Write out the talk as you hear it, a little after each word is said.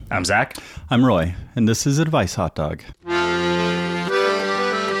I'm Zach. I'm Roy, and this is Advice Hot Dog.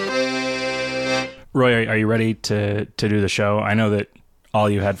 Roy, are you ready to do the show? I know that all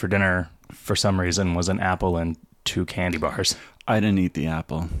you had for dinner, for some reason, was an apple and 2 candy bars. I didn't eat the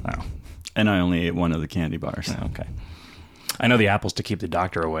apple. Oh. And I only ate one of the candy bars. Oh, okay. I know the apple's to keep the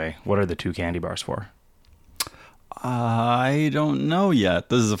doctor away. What are the 2 candy bars for? I don't know yet.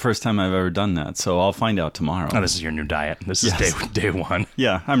 This is the first time I've ever done that, so I'll find out tomorrow. Oh, this is your new diet. This is day one.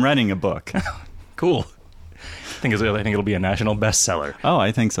 Yeah, I'm writing a book. Cool. I think it'll be a national bestseller. Oh,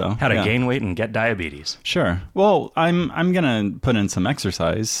 I think so. How to gain weight and get diabetes. Sure. Well, I'm gonna put in some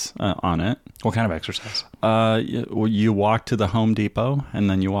exercise on it. What kind of exercise? You walk to the Home Depot and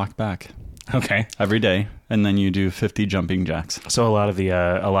then you walk back. Okay. Every day, and then you do 50 jumping jacks. So a lot of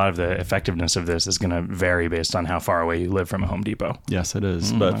the effectiveness of this is going to vary based on how far away you live from a Home Depot. Yes, it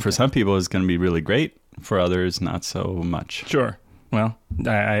is. But for some people, it's going to be really great. For others, not so much. Sure. Well,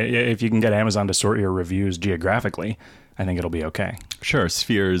 if you can get Amazon to sort your reviews geographically, I think it'll be okay. Sure,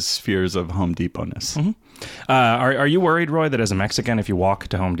 spheres of Home Depot-ness. Mm-hmm. Are you worried, Roy, that as a Mexican, if you walk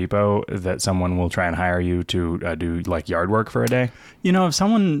to Home Depot, that someone will try and hire you to do like yard work for a day? You know, if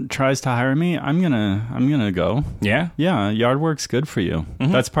someone tries to hire me, I'm gonna go. Yeah? Yeah, yard work's good for you.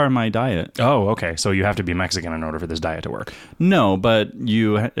 Mm-hmm. That's part of my diet. Oh, okay. So you have to be Mexican in order for this diet to work. No, but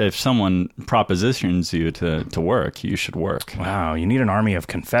if someone propositions you to work, you should work. Wow, you need an army of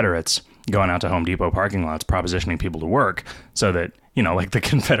Confederates going out to Home Depot parking lots propositioning people to work so that, like the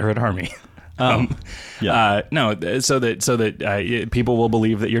Confederate Army. So that people will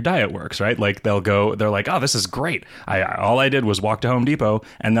believe that your diet works, right? Like they're like, oh, this is great. All I did was walk to Home Depot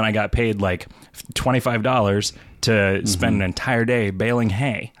and then I got paid like $25 to spend an entire day baling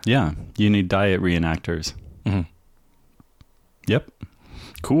hay. Yeah, you need diet reenactors. Mm-hmm. Yep.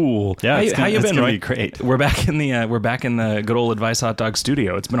 Cool. Yeah, how you been, Roy? Be great. We're back in the good old Advice Hot Dog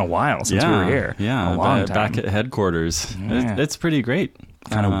studio. It's been a while since we were here. Yeah, a long time. Back at headquarters. Yeah. It's pretty great.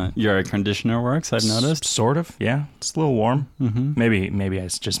 Your air conditioner works, I've noticed. Sort of, yeah. It's a little warm. Mm-hmm. Maybe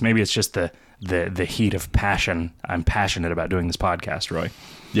it's just the heat of passion. I'm passionate about doing this podcast, Roy.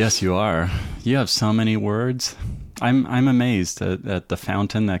 Yes, you are. You have so many words. I'm amazed at the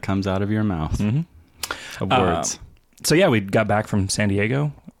fountain that comes out of your mouth of words. So yeah, we got back from San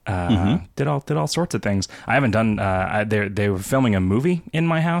Diego. Did all sorts of things. I haven't done. They were filming a movie in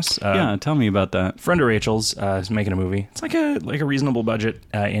my house. Yeah, tell me about that. Friend of Rachel's is making a movie. It's like a reasonable budget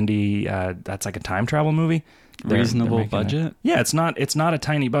indie. That's like a time travel movie. Reasonable budget? Yeah, it's not a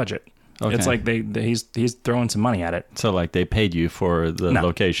tiny budget. Okay. It's like he's throwing some money at it. So like they paid you for the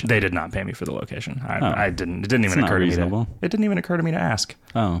location. They did not pay me for the location. It didn't even occur to me. It didn't even occur to me to ask.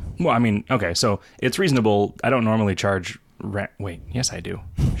 Oh. Well, I mean, okay, so it's reasonable. I don't normally charge rent. Wait, yes, I do.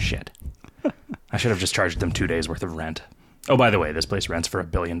 Shit. I should have just charged them 2 days worth of rent. Oh, by the way, this place rents for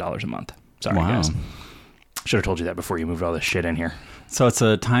 $1 billion a month. Sorry, guys. Should have told you that before you moved all this shit in here. So it's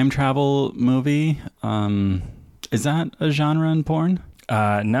a time travel movie. Is that a genre in porn?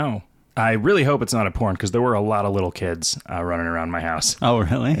 No. I really hope it's not a porn because there were a lot of little kids running around my house. Oh,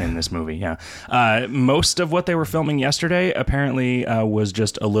 really? In this movie, yeah. Most of what they were filming yesterday apparently was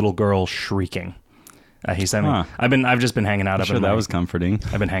just a little girl shrieking. He sent me. I've just been hanging out that was comforting.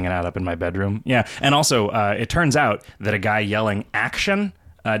 I've been hanging out up in my bedroom. Yeah, and also it turns out that a guy yelling "action"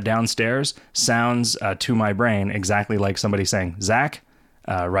 downstairs sounds to my brain exactly like somebody saying "Zach"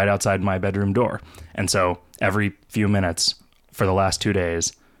 right outside my bedroom door. And so every few minutes for the last 2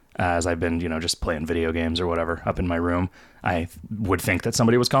 days, as I've been, just playing video games or whatever up in my room, I would think that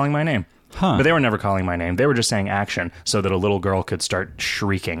somebody was calling my name. But they were never calling my name. They were just saying action so that a little girl could start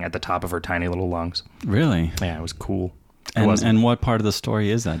shrieking at the top of her tiny little lungs. Really? Yeah, it was cool. And what part of the story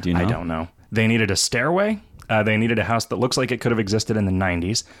is that? Do you know? I don't know. They needed a stairway. They needed a house that looks like it could have existed in the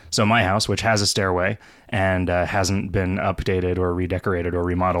 90s. So my house, which has a stairway and hasn't been updated or redecorated or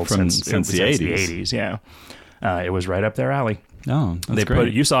remodeled since the 80s. Yeah. It was right up their alley. Oh, that's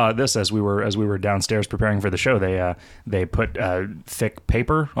great. You saw this as we were downstairs preparing for the show. They put thick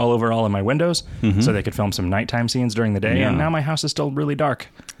paper all over all of my windows so they could film some nighttime scenes during the day. Yeah. And now my house is still really dark.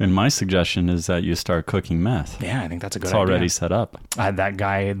 And my suggestion is that you start cooking meth. Yeah, I think that's a good idea. It's already set up. That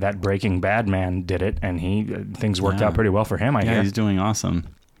guy, that Breaking Bad man, did it, and things worked out pretty well for him. I hear. He's doing awesome.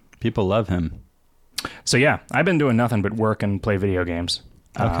 People love him. So yeah, I've been doing nothing but work and play video games.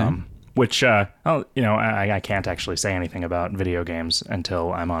 Okay. Which, I can't actually say anything about video games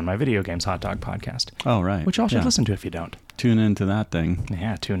until I'm on my Video Games Hot Dog podcast. Oh, right. Which y'all should listen to if you don't. Tune into that thing.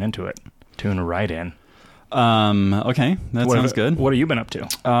 Yeah, tune into it. Tune right in. Okay, that sounds good. What have you been up to?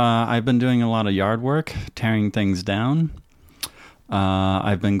 I've been doing a lot of yard work, tearing things down.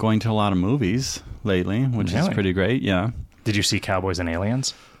 I've been going to a lot of movies lately, which is pretty great, yeah. Did you see Cowboys and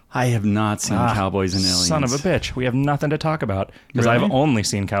Aliens? I have not seen Cowboys and Aliens. Son of a bitch. We have nothing to talk about because Really? I've only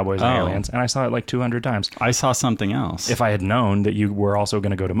seen Cowboys and Aliens, and I saw it like 200 times. I saw something else. If I had known that you were also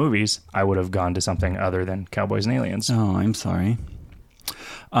going to go to movies, I would have gone to something other than Cowboys and Aliens. Oh, I'm sorry.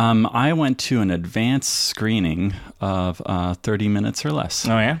 I went to an advanced screening of 30 minutes or less.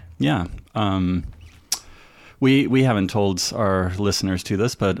 Oh, yeah? Yeah. We haven't told our listeners to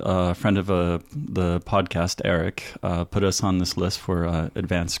this, but a friend of the podcast, Eric, put us on this list for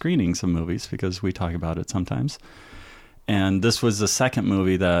advanced screenings of movies because we talk about it sometimes. And this was the second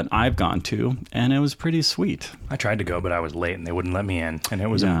movie that I've gone to, and it was pretty sweet. I tried to go, but I was late, and they wouldn't let me in, and it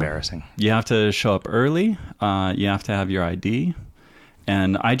was embarrassing. You have to show up early. You have to have your ID.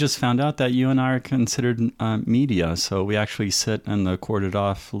 And I just found out that you and I are considered media, so we actually sit in the corded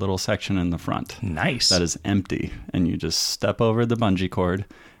off little section in the front. Nice. That is empty, and you just step over the bungee cord,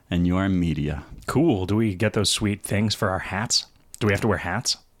 and you are media. Cool. Do we get those sweet things for our hats? Do we have to wear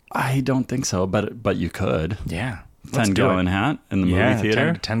hats? I don't think so, but you could. Yeah. 10-gallon hat in the movie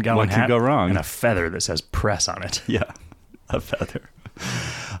theater. 10-gallon hat. What could go wrong? And a feather that says press on it. Yeah, a feather.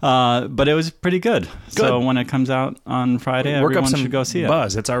 But it was pretty good. So when it comes out on Friday, everyone should go see it.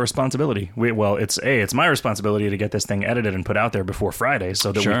 Buzz. It's our responsibility. It's my responsibility to get this thing edited and put out there before Friday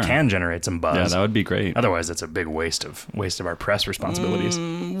so that we can generate some buzz. Yeah, that would be great. Otherwise, it's a big waste of our press responsibilities.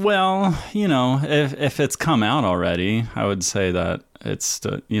 Well, if it's come out already, I would say that it's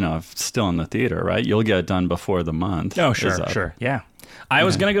still in the theater, right? You'll get it done before the month. Oh, sure. Yeah. I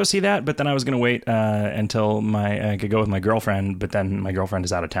was going to go see that, but then I was going to wait until I could go with my girlfriend, but then my girlfriend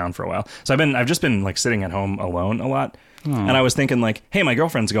is out of town for a while. So I've just been like sitting at home alone a lot. Oh. And I was thinking like, hey, my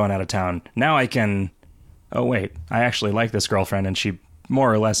girlfriend's going out of town. Now I can, oh wait, I actually like this girlfriend and she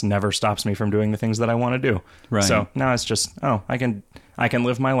more or less never stops me from doing the things that I want to do. Right. So now it's just, I can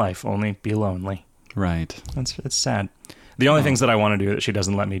live my life, only be lonely. Right. It's sad. The only things that I want to do that she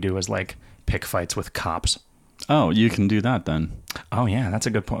doesn't let me do is like pick fights with cops. Oh, you can do that then. Oh yeah, that's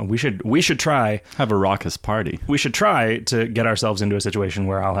a good point. We should try have a raucous party. We should try to get ourselves into a situation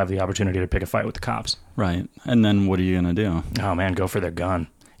where I'll have the opportunity to pick a fight with the cops. Right. And then what are you going to do? Oh man, go for their gun.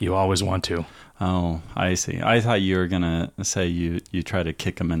 You always want to. Oh, I see. I thought you were going to say you try to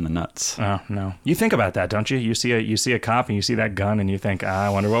kick them in the nuts. Oh, no. You think about that, don't you? You see a cop and you see that gun and you think, I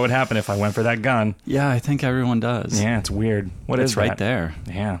wonder what would happen if I went for that gun. Yeah, I think everyone does. Yeah, it's weird. It's right there.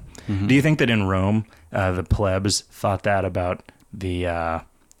 Yeah. Mm-hmm. Do you think that in Rome, the plebs thought that about the,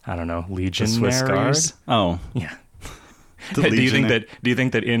 legionaries? The Swiss Guard? Oh. Yeah. Do you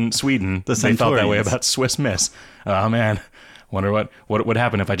think that in Sweden they felt that way about Swiss Miss? Oh man, wonder what would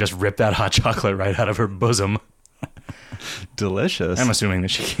happen if I just ripped that hot chocolate right out of her bosom. Delicious. I'm assuming that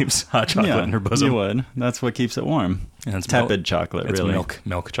she keeps hot chocolate in her bosom. You would. That's what keeps it warm. And it's tepid chocolate, it's really.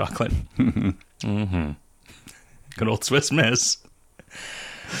 Milk chocolate. Mm-hmm. Good old Swiss Miss.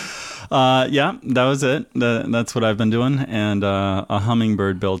 Yeah, that was it. That's what I've been doing. And a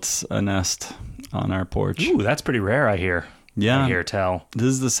hummingbird built a nest on our porch. Ooh, that's pretty rare, I hear. Yeah. I hear tell. This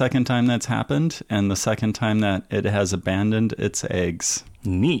is the second time that's happened, and the second time that it has abandoned its eggs.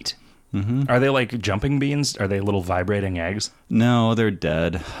 Neat. Mm-hmm. Are they like jumping beans? Are they little vibrating eggs? No, they're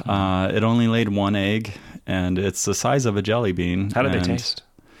dead. It only laid one egg, and it's the size of a jelly bean. How did they taste?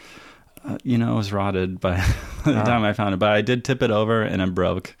 It was rotted by the time I found it. But I did tip it over, and it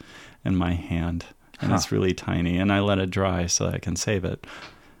broke in my hand. And it's really tiny. And I let it dry so I can save it.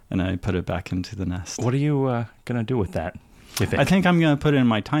 And I put it back into the nest. What are you going to do with that, you think? I think I'm going to put it in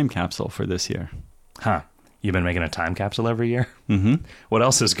my time capsule for this year. Huh. You've been making a time capsule every year? Mm-hmm. What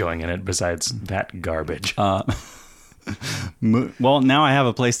else is going in it besides that garbage? Well, now I have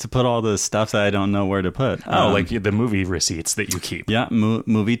a place to put all the stuff that I don't know where to put. Like the movie receipts that you keep. Yeah,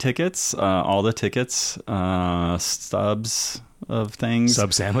 movie tickets, all the tickets, stubs of things.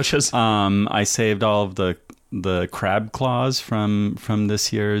 Sub sandwiches? I saved all of the crab claws from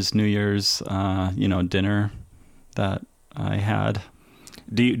this year's New Year's, dinner that I had.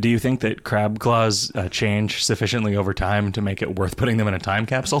 Do you think that crab claws change sufficiently over time to make it worth putting them in a time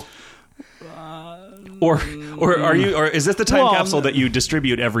capsule? Or is this the time capsule that you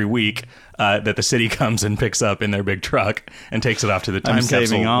distribute every week that the city comes and picks up in their big truck and takes it off to the time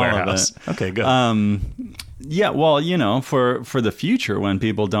capsule warehouse? Okay, good. Yeah, well, for the future when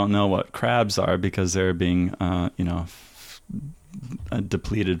people don't know what crabs are because they're being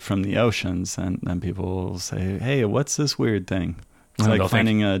depleted from the oceans, and then people will say, "Hey, what's this weird thing?" It's like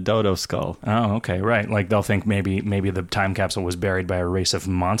finding a dodo skull. Oh, okay, right. Like they'll think maybe the time capsule was buried by a race of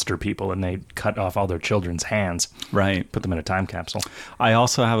monster people and they cut off all their children's hands. Right. Put them in a time capsule. I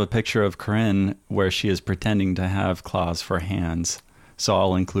also have a picture of Corinne where she is pretending to have claws for hands. So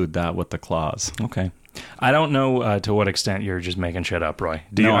I'll include that with the claws. Okay. I don't know to what extent you're just making shit up, Roy.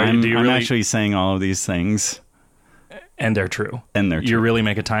 I'm really, actually saying all of these things. and they're true. And they're true. You really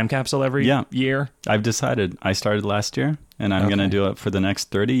make a time capsule every year? I've decided. I started last year, and I'm going to do it for the next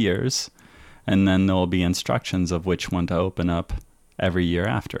 30 years. And then there will be instructions of which one to open up every year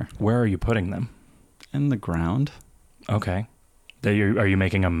after. Where are you putting them? In the ground. Okay. Are you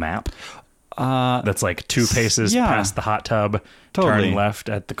making a map? That's like 2 paces past the hot tub, turn left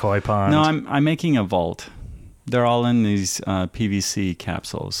at the koi pond. No, I'm making a vault. They're all in these PVC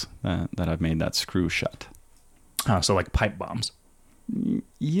capsules that I've made that screw shut. Oh, so like pipe bombs.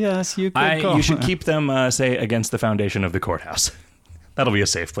 Yes, you could go. You should keep them, say, against the foundation of the courthouse. That'll be a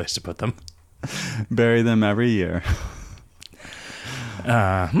safe place to put them. Bury them every year.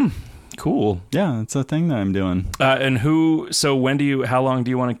 Cool. Yeah, it's a thing that I'm doing. And how long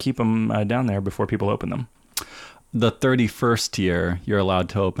do you want to keep them down there before people open them? The 31st year, you're allowed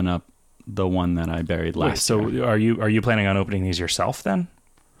to open up the one that I buried last year. So are you planning on opening these yourself then?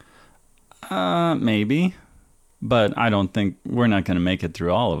 Maybe. But I don't think we're not going to make it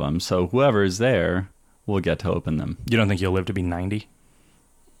through all of them. So whoever's there will get to open them. You don't think you'll live to be 90?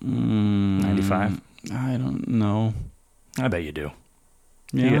 95? I don't know. I bet you do.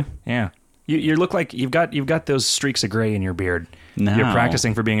 Yeah. Yeah. You look like you've got those streaks of gray in your beard. Now, you're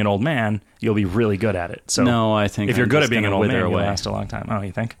practicing for being an old man. You'll be really good at it. So no, I think if you're good at being an old man, you'll away. last a long time. Oh,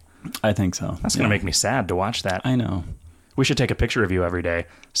 you think? I think so. That's going to make me sad to watch that. I know. We should take a picture of you every day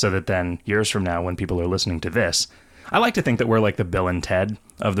so that then years from now, when people are listening to this, I like to think that we're like the Bill and Ted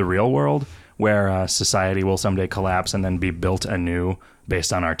of the real world, where society will someday collapse and then be built anew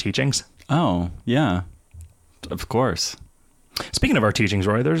based on our teachings. Oh, yeah. Of course. Speaking of our teachings,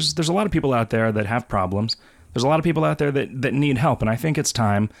 Roy, there's a lot of people out there that have problems. There's a lot of people out there that need help, and I think it's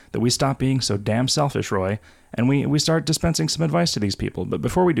time that we stop being so damn selfish, Roy, and we start dispensing some advice to these people. But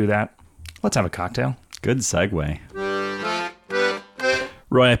before we do that, let's have a cocktail. Good segue.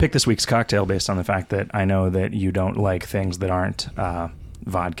 Roy, I picked this week's cocktail based on the fact that I know that you don't like things that aren't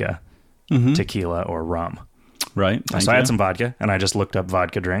vodka, tequila, or rum. Right. So I had some vodka, and I just looked up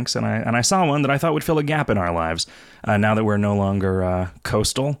vodka drinks, and I saw one that I thought would fill a gap in our lives. Now that we're no longer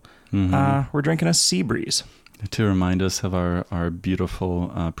coastal, we're drinking a Sea Breeze. To remind us of our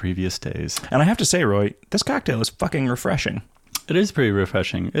beautiful previous days. And I have to say, Roy, this cocktail is fucking refreshing. It is pretty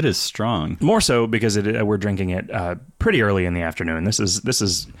refreshing. It is strong. More so because we're drinking it pretty early in the afternoon. This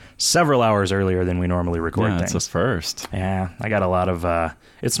is several hours earlier than we normally record things. It's a first. Yeah, I got a lot of...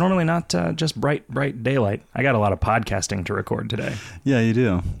 it's normally not just bright daylight. I got a lot of podcasting to record today. Yeah, you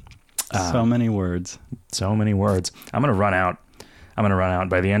do. So many words. So many words. I'm going to run out.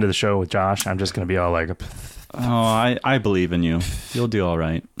 By the end of the show with Josh, I'm just going to be all like... Oh, I believe in you. You'll do all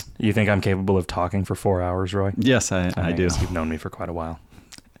right. You think I'm capable of talking for 4 hours, Roy? Yes, I do. You've known me for quite a while.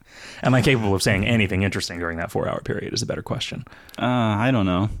 Am I capable of saying anything interesting during that 4-hour period is a better question. I don't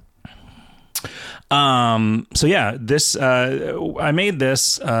know. So yeah, I made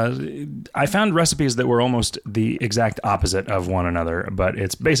this. I found recipes that were almost the exact opposite of one another, but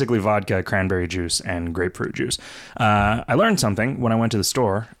it's basically vodka, cranberry juice, and grapefruit juice. I learned something when I went to the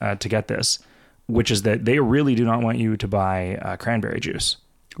store to get this, which is that they really do not want you to buy cranberry juice.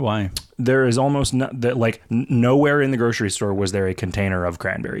 Why? There is almost nowhere in the grocery store was there a container of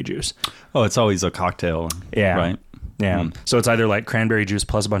cranberry juice. Oh, it's always a cocktail. Yeah. Right? Yeah. So it's either like cranberry juice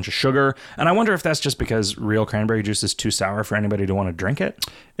plus a bunch of sugar. And I wonder if that's just because real cranberry juice is too sour for anybody to want to drink it.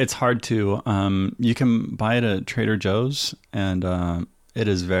 It's hard to. You can buy it at Trader Joe's, and it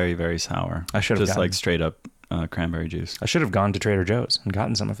is very, very sour. I should have just like straight up cranberry juice. I should have gone to Trader Joe's and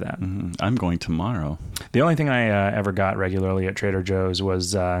gotten some of that. I'm going tomorrow. The only thing I ever got regularly at Trader Joe's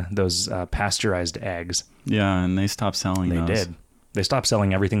was those pasteurized eggs. Yeah, and they stopped selling those. They did. They stopped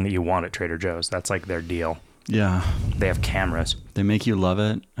selling everything that you want at Trader Joe's. That's like their deal. Yeah. They have cameras. They make you love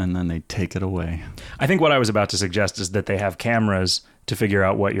it, and then they take it away. I think what I was about to suggest is that they have cameras to figure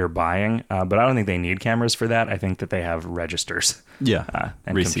out what you're buying, but I don't think they need cameras for that. I think that they have registers. Yeah.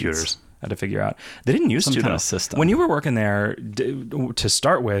 And receipts. Computers to figure out. They didn't used Some to, kind though. of system. When you were working there, to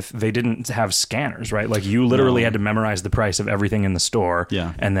start with, they didn't have scanners, right? Like you literally had to memorize the price of everything in the store,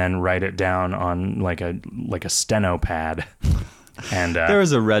 and then write it down on like a steno pad. And there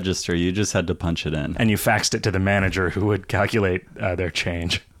was a register. You just had to punch it in. And you faxed it to the manager who would calculate their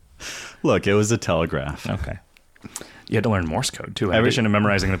change. Look, it was a telegraph. Okay. You had to learn Morse code, too, in addition to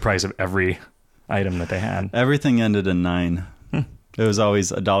memorizing the price of every item that they had. Everything ended in 9. It was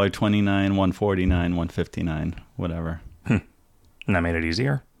always $1.29, $1.49, $1.59, whatever. And that made it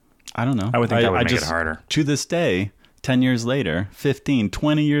easier? I don't know. I would think that would make it harder. To this day, 10 years later, 15,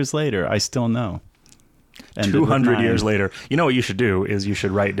 20 years later, I still know. ended with 200 9. years later. You know what you should do is you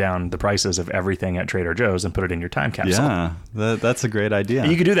should write down the prices of everything at Trader Joe's and put it in your time capsule. Yeah, that's a great idea.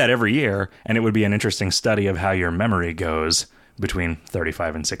 You could do that every year, and it would be an interesting study of how your memory goes between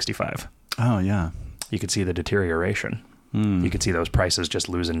 35 and 65. Oh, yeah. You could see the deterioration. You could see those prices just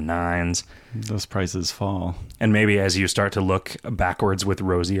losing nines. Those prices fall. And maybe as you start to look backwards with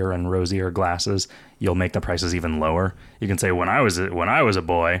rosier and rosier glasses, you'll make the prices even lower. You can say, when I was a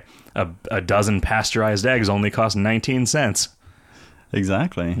boy, a dozen pasteurized eggs only cost 19 cents.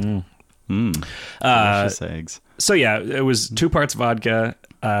 Exactly. Delicious eggs. So yeah, it was 2 parts vodka,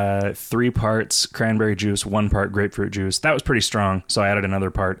 3 parts cranberry juice, 1 part grapefruit juice. That was pretty strong. So I added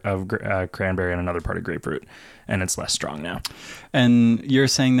another part of cranberry and another part of grapefruit, and it's less strong now. And you're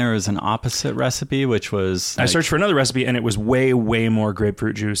saying there was an opposite recipe, which was... I searched for another recipe, and it was way, way more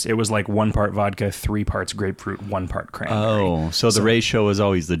grapefruit juice. It was like 1 part vodka, 3 parts grapefruit, 1 part cranberry. Oh, so the ratio is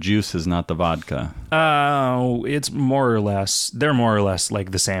always the juices, not the vodka. Oh, it's more or less... They're more or less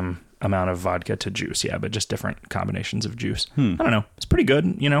like the same amount of vodka to juice, yeah, but just different combinations of juice. I don't know. It's pretty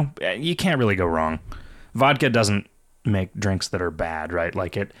good, you know. You can't really go wrong. Vodka doesn't make drinks that are bad, right?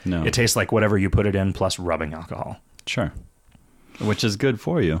 Like it tastes like whatever you put it in plus rubbing alcohol. Sure. Which is good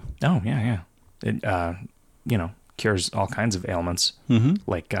for you. Oh, yeah. It, you know, cures all kinds of ailments,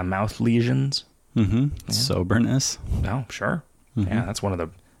 like mouth lesions. Yeah. Soberness. Oh, sure. Yeah, that's one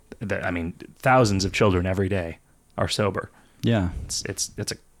of the... I mean, thousands of children every day are sober. Yeah.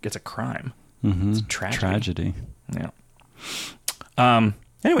 It's a crime. It's a tragedy. Yeah.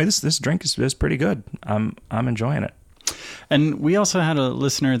 Anyway, this drink is pretty good. I'm enjoying it. And we also had a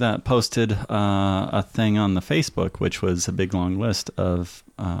listener that posted a thing on the Facebook, which was a big long list of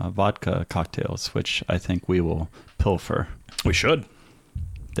vodka cocktails, which I think we will pilfer. We should.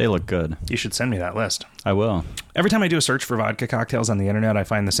 They look good. You should send me that list. I will. Every time I do a search for vodka cocktails on the internet, I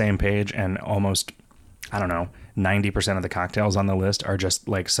find the same page, and almost, I don't know, 90% of the cocktails on the list are just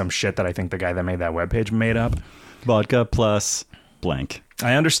like some shit that I think the guy that made that webpage made up. Vodka plus blank.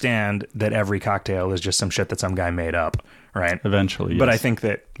 I understand that every cocktail is just some shit that some guy made up, right? Eventually, yes. But I think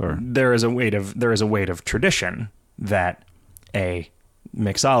that there is a weight of tradition that a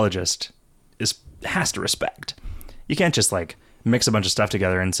mixologist has to respect. You can't just like mix a bunch of stuff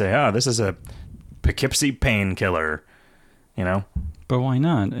together and say, "Oh, this is a Poughkeepsie painkiller," you know? But why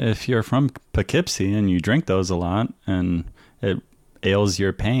not? If you're from Poughkeepsie and you drink those a lot and it ails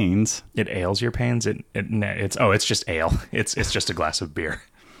your pains. It ails your pains? It's just ale. It's just a glass of beer.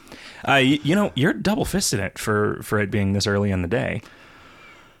 You know, you're double-fisted it for it being this early in the day.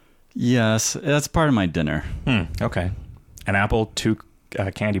 Yes, that's part of my dinner. Okay. An apple, 2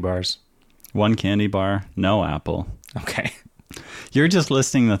 candy bars. 1 candy bar, no apple. Okay. You're just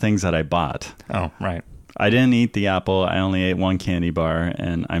listing the things that I bought. Oh, right. I didn't eat the apple. I only ate 1 candy bar,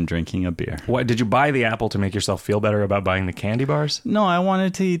 and I'm drinking a beer. What, did you buy the apple to make yourself feel better about buying the candy bars? No, I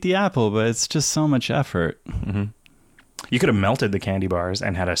wanted to eat the apple, but it's just so much effort. You could have melted the candy bars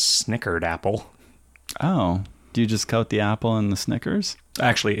and had a Snickered apple. Oh, do you just coat the apple in the Snickers?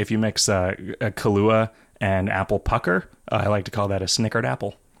 Actually, if you mix a Kahlua and apple pucker, I like to call that a Snickered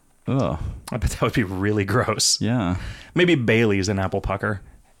apple. Oh, I bet that would be really gross. yeah. Maybe Bailey's and apple pucker.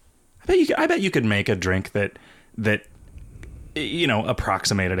 I bet you could make a drink that you know,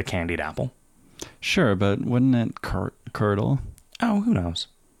 approximated a candied apple. Sure, but wouldn't it curdle? Oh, who knows?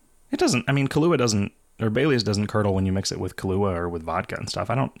 It doesn't. I mean, Kahlua doesn't, or Bailey's doesn't curdle when you mix it with Kahlua or with vodka and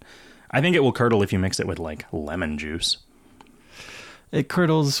stuff. I think it will curdle if you mix it with like lemon juice. It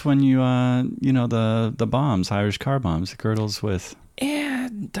curdles when you the bombs, Irish car bombs. It curdles with. Yeah,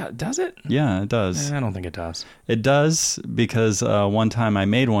 does it? Yeah, it does. I don't think it does. It does because one time I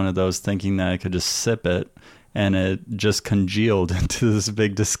made one of those thinking that I could just sip it, and it just congealed into this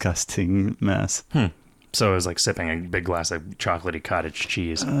big disgusting mess. So it was like sipping a big glass of chocolatey cottage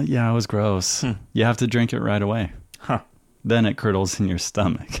cheese. Yeah, it was gross. You have to drink it right away. Huh. Then it curdles in your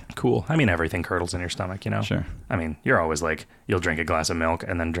stomach. Cool. I mean, everything curdles in your stomach, you know? Sure. I mean, you're always like, you'll drink a glass of milk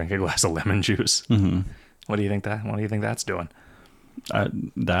and then drink a glass of lemon juice. What do you think that's doing?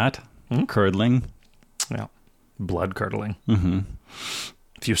 Curdling. Yeah. Blood curdling.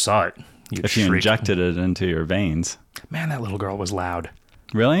 If you saw it, you'd if you shriek. injected it into your veins. Man, that little girl was loud.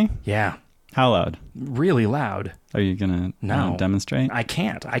 Really? Yeah. How loud? Really loud. Are you gonna demonstrate? I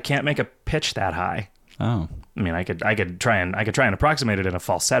can't make a pitch that high. Oh. I mean, I could try and approximate it in a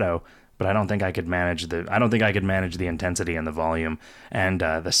falsetto, but I don't think I could manage the intensity and the volume and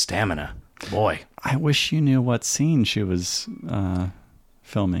the stamina. Boy, I wish you knew what scene she was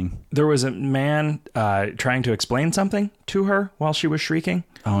filming. There was a man trying to explain something to her while she was shrieking.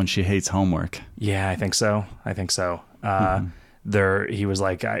 Oh, and she hates homework. Yeah, I think so. he was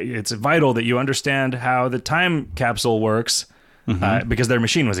like, it's vital that you understand how the time capsule works, because their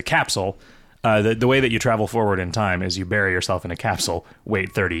machine was a capsule. The way that you travel forward in time is you bury yourself in a capsule,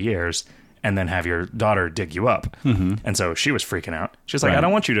 wait 30 years, and then have your daughter dig you up. And so she was freaking out. She was like, I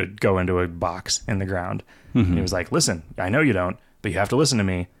don't want you to go into a box in the ground. And he was like, listen, I know you don't, but you have to listen to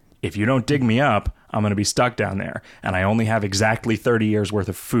me. If you don't dig me up, I'm going to be stuck down there. And I only have exactly 30 years worth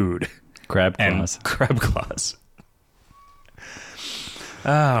of food. Crab claws. And crab claws.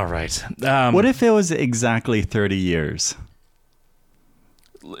 All right. What if it was exactly 30 years?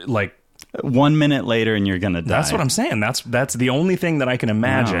 Like, 1 minute later and you're going to die. that's what I'm saying. That's the only thing that I can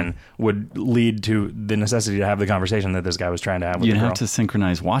imagine would lead to the necessity to have the conversation that this guy was trying to have with You'd the girl. have to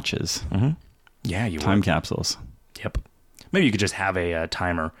synchronize watches. Yeah, you Time would. capsules. Yep. Maybe you could just have a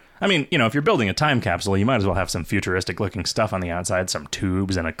timer. I mean, if you're building a time capsule, you might as well have some futuristic looking stuff on the outside, some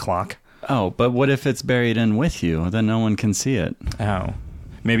tubes and a clock. Oh, but what if it's buried in with you? Then no one can see it. Oh.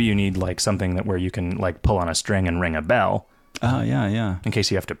 Maybe you need like something where you can like pull on a string and ring a bell. Oh, yeah. In case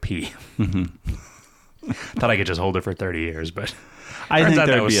you have to pee. Thought I could just hold it for 30 years, but I turns think out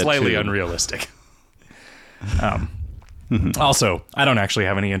that there'd was be a slightly tube. unrealistic. Also, I don't actually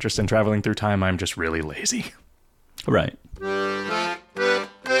have any interest in traveling through time. I'm just really lazy. Right.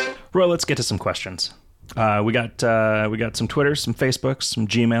 Roy, let's get to some questions. We got some Twitters, some Facebooks, some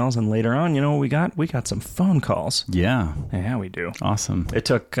Gmails, and later on, you know what we got? We got some phone calls. Yeah. Yeah, we do. Awesome. It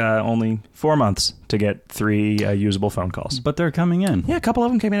took only 4 months to get 3 usable phone calls. But they're coming in. Yeah, a couple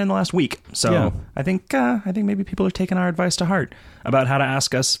of them came in the last week. So Yeah. I think maybe people are taking our advice to heart about how to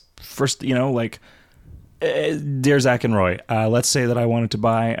ask us first. Dear Zach and Roy, let's say that I wanted to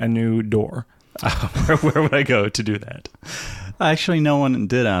buy a new door. Where would I go to do that? Actually, no one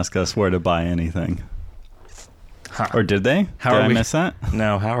did ask us where to buy anything. Huh. Or did they? How did are I we- miss that?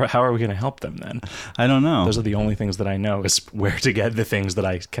 No, how are we going to help them then? I don't know. Those are the only things that I know is where to get the things that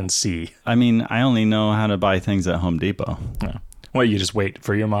I can see. I mean, I only know how to buy things at Home Depot. No. Well, you just wait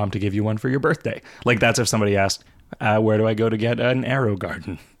for your mom to give you one for your birthday. Like that's if somebody asked, where do I go to get an arrow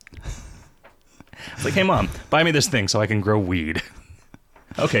garden? It's like, hey, Mom, buy me this thing so I can grow weed.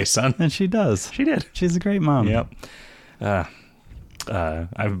 Okay, son. And she does. She did. She's a great mom. Yep.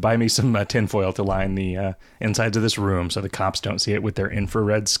 Buy me some tinfoil to line the insides of this room so the cops don't see it with their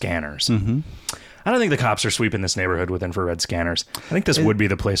infrared scanners. Mm-hmm. I don't think the cops are sweeping this neighborhood with infrared scanners. I think this would be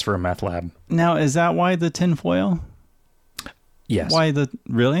the place for a meth lab. Now, is that why the tinfoil? Yes. Why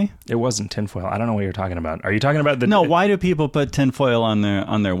really? It wasn't tinfoil. I don't know what you're talking about. Are you talking about the... No, why do people put tinfoil on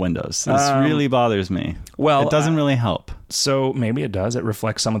their windows? This really bothers me. Well, it doesn't really help. So maybe it does. It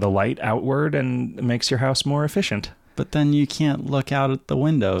reflects some of the light outward and makes your house more efficient. But then you can't look out at the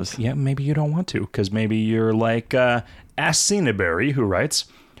windows. Yeah, maybe you don't want to, because maybe you're like Asinaberry, who writes,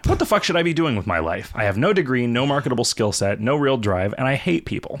 what the fuck should I be doing with my life? I have no degree, no marketable skill set, no real drive, and I hate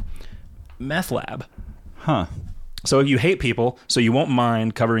people. Meth lab. Huh. So you hate people, so you won't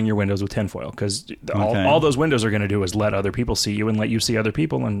mind covering your windows with tinfoil, because Okay. all those windows are going to do is let other people see you and let you see other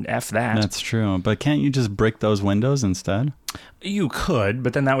people, and F that. That's true. But can't you just brick those windows instead? You could,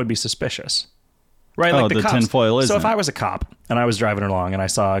 but then that would be suspicious. Right? Oh, Like the cops. tinfoil So if isn't. I was a cop and I was driving along and I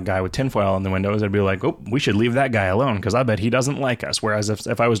saw a guy with tinfoil in the windows, I'd be like, oh, we should leave that guy alone because I bet he doesn't like us. Whereas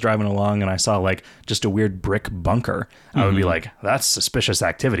if I was driving along and I saw like just a weird brick bunker, I would be like, that's suspicious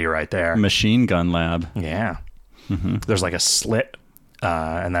activity right there. Machine gun lab. Yeah. There's like a slit,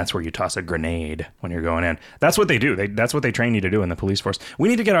 and that's where you toss a grenade when you're going in. That's what they do. That's what they train you to do in the police force. We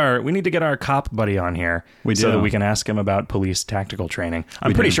need to get our cop buddy on here so do. that we can ask him about police tactical training.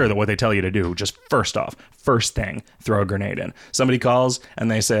 I'm pretty sure that what they tell you to do, just first thing, throw a grenade in. Somebody calls and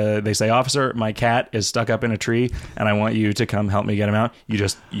they say, officer, my cat is stuck up in a tree and I want you to come help me get him out.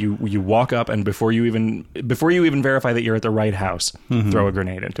 You walk up and before you even verify that you're at the right house, throw a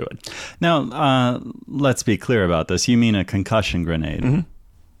grenade into it. Now, let's be clear about this. You mean a concussion grenade.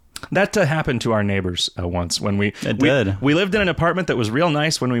 That happened to our neighbors once when we did. We lived in an apartment that was real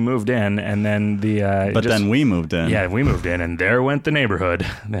nice when we moved in, and then Then we moved in. Yeah, we moved in, and there went the neighborhood.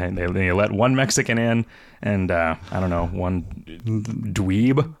 They let one Mexican in, and I don't know, one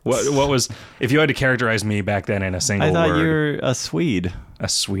dweeb. What was, if you had to characterize me back then in a single I thought word? you were a Swede. A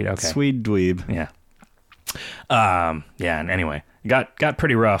Swede. Okay. Swede dweeb. Yeah. Yeah. And anyway, got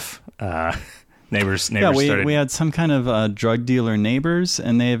pretty rough. Neighbors started. We had some kind of drug dealer neighbors,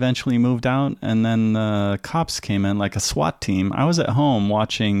 and they eventually moved out, and then the cops came in, like a SWAT team. I was at home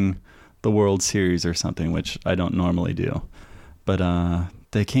watching the World Series or something, which I don't normally do. But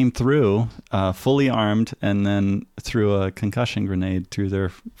they came through fully armed and then threw a concussion grenade through their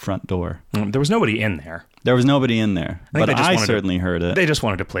front door. There was nobody in there. There was nobody in there, I think but they just I wanted to- certainly heard it. They just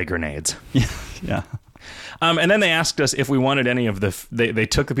wanted to play grenades. Yeah. And then they asked us if we wanted any of the. They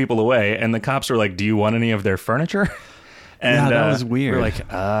took the people away, and the cops were like, "Do you want any of their furniture?" And that was weird. We're like,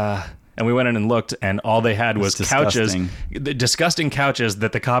 And we went in and looked, and all they had was couches, disgusting. the disgusting couches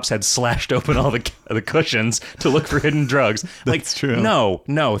that the cops had slashed open all the cushions to look for hidden drugs. That's true.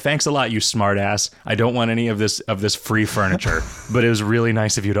 No, thanks a lot, you smartass. I don't want any of this free furniture, but it was really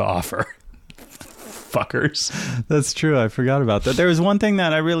nice of you to offer. Fuckers. That's true. I forgot about that. There was one thing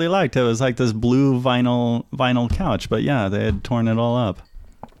that I really liked. It was like this blue vinyl couch, but yeah, they had torn it all up.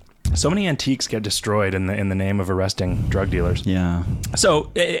 So many antiques get destroyed in the name of arresting drug dealers. Yeah.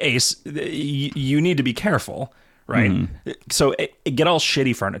 So, Ace, you need to be careful, right? Mm-hmm. So, get all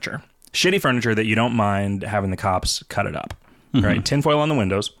shitty furniture that you don't mind having the cops cut it up, right? Tinfoil on the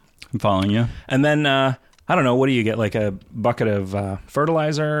windows. I'm following you. And then, I don't know, what do you get? Like a bucket of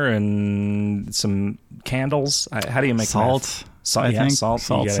fertilizer and some candles? How do you make salt? Salt, I think. Salt.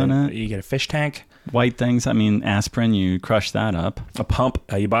 Salt's in it. You get a fish tank. White things. I mean, aspirin, you crush that up. A pump.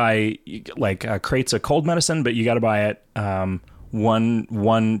 You buy crates of cold medicine, but you got to buy it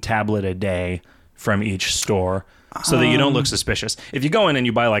one tablet a day from each store so that you don't look suspicious. If you go in and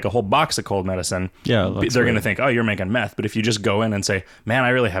you buy like a whole box of cold medicine, they're going to think, oh, you're making meth. But if you just go in and say, man, I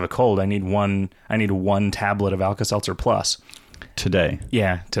really have a cold. I need one tablet of Alka-Seltzer Plus. Today.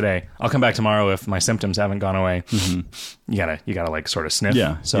 Yeah, today. I'll come back tomorrow if my symptoms haven't gone away. Mm-hmm. You gotta like sort of sniff.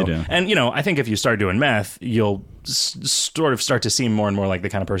 Yeah, so, you do. And I think if you start doing meth, you'll sort of start to seem more and more like the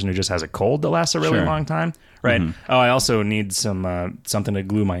kind of person who just has a cold that lasts a really long time, right? Mm-hmm. Oh, I also need some something to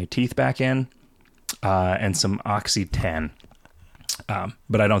glue my teeth back in, and some Oxy-10.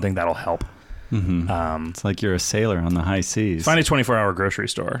 But I don't think that'll help. Mm-hmm. It's like you're a sailor on the high seas. Find a 24-hour grocery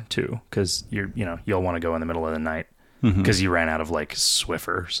store too, because you'll want to go in the middle of the night. Because you ran out of like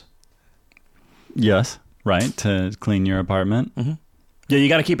Swiffers. Yes, right, to clean your apartment. Mm-hmm. Yeah, you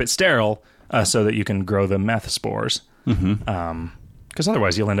got to keep it sterile so that you can grow the meth spores. Because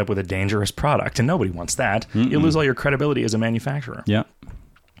otherwise you'll end up with a dangerous product, and nobody wants that. You'll lose all your credibility as a manufacturer. Yeah.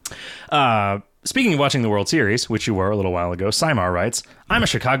 Speaking of watching the World Series, which you were a little while ago, Simar writes, I'm a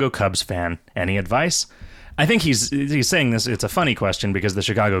Chicago Cubs fan. Any advice? I think he's saying this, it's a funny question because the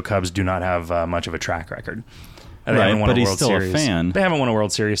Chicago Cubs do not have much of a track record. They haven't won but a he's World still Series. a fan. They haven't won a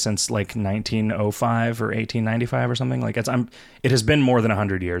World Series since like 1905 or 1895 or something. Like it has been more than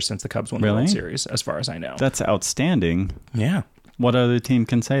 100 years since the Cubs won the World Series, as far as I know. That's outstanding. Yeah. What other team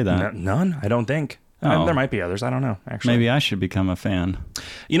can say that? None, I don't think. Oh. There might be others. I don't know, actually. Maybe I should become a fan.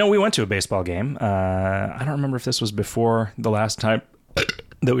 We went to a baseball game. I don't remember if this was before the last time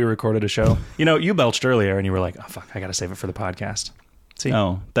that we recorded a show. You belched earlier and you were like, oh, fuck, I got to save it for the podcast. See?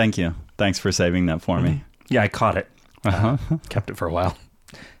 Oh, thank you. Thanks for saving that for me. Yeah, I caught it. Kept it for a while.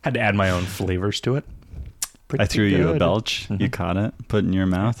 Had to add my own flavors to it. I threw you a belch. You caught it. Put it in your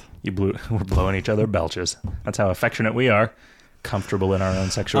mouth. We're blowing each other belches. That's how affectionate we are. Comfortable in our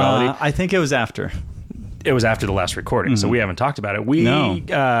own sexuality. I think it was after. It was after the last recording, so we haven't talked about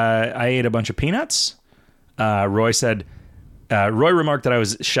it. I ate a bunch of peanuts. Roy remarked that I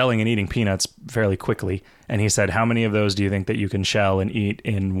was shelling and eating peanuts fairly quickly, and he said, how many of those do you think that you can shell and eat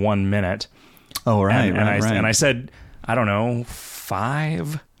in 1 minute? Oh, right, right. And I said, I don't know,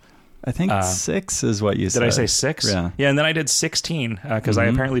 5? I think 6 is what you said. Did I say 6? Yeah. Yeah, and then I did 16 because I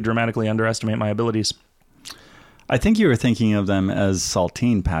apparently dramatically underestimate my abilities. I think you were thinking of them as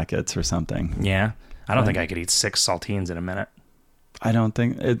saltine packets or something. Yeah. I don't think I could eat 6 saltines in a minute. I don't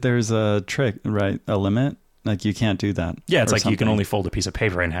think there's a trick, right? A limit? Like you can't do that. Yeah, it's like something. You can only fold a piece of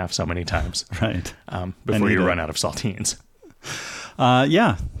paper in half so many times. Right. Before you run out of saltines.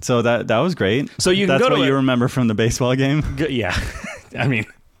 Yeah. So that was great. So you can That's go to what you remember from the baseball game? Yeah. I mean,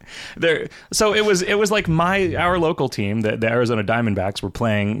 so it was like our local team, the Arizona Diamondbacks, were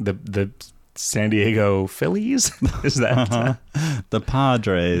playing the San Diego Phillies. Is that the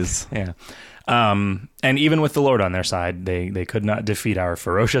Padres? Yeah. And even with the Lord on their side, they could not defeat our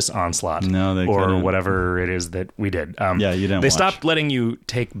ferocious onslaught. No, they or couldn't. Whatever it is that we did. Yeah, you didn't. They stopped letting you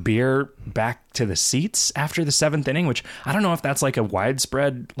take beer back to the seats after the 7th inning, which I don't know if that's like a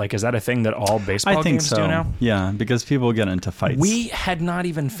widespread. Like, is that a thing that all baseball games do now? Yeah, because people get into fights. We had not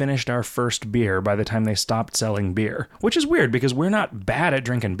even finished our first beer by the time they stopped selling beer, which is weird because we're not bad at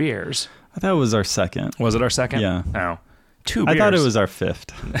drinking beers. I thought it was our second. Was it our second? Yeah. Oh, 2 beers. I thought it was our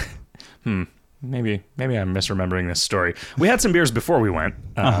 5th. Maybe I'm misremembering this story. We had some beers before we went,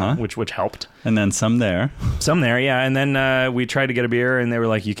 which helped. And then some there. Some there, yeah. And then we tried to get a beer, and they were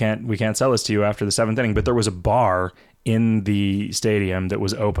like, we can't sell this to you after the 7th inning. But there was a bar in the stadium that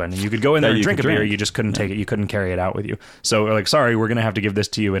was open, and you could go in there and drink a beer. You just couldn't take it. You couldn't carry it out with you. So we're like, sorry, we're going to have to give this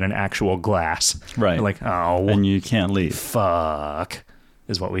to you in an actual glass. Right. We're like, oh. And you can't leave. Fuck.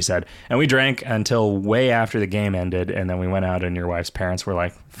 is what we said. And we drank until way after the game ended, and then we went out, and your wife's parents were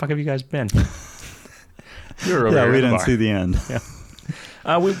like, "Fuck have you guys been?" You were over Yeah, here we at the didn't bar. see the end. Yeah.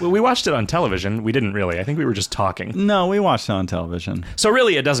 We watched it on television. We didn't really. I think we were just talking. No, we watched it on television. So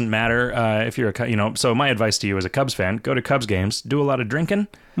really, it doesn't matter if you're So my advice to you as a Cubs fan: go to Cubs games, do a lot of drinking,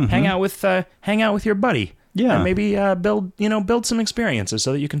 hang out with your buddy. Yeah. And maybe build some experiences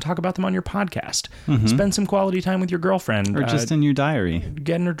so that you can talk about them on your podcast. Spend some quality time with your girlfriend, Or just in your diary.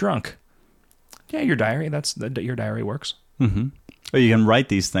 getting her drunk. Yeah, your diary. Your diary works. Or you can write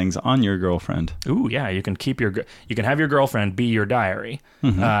these things on your girlfriend. Ooh, yeah. You can have your girlfriend be your diary,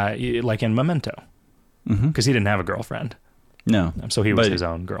 like in Memento, because he didn't have a girlfriend. No. So he was his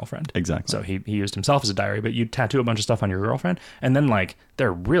own girlfriend. Exactly. So he used himself as a diary, but you tattoo a bunch of stuff on your girlfriend, and then like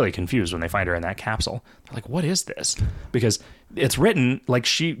they're really confused when they find her in that capsule. They're like, "What is this?" Because it's written like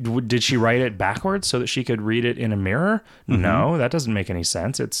did she write it backwards so that she could read it in a mirror? No, that doesn't make any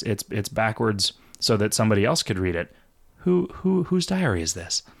sense. It's backwards so that somebody else could read it. Whose diary is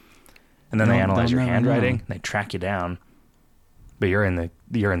this? And then they analyze your handwriting, and they track you down. But you're in the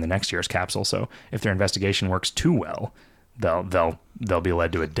next year's capsule, so if their investigation works too well, they'll be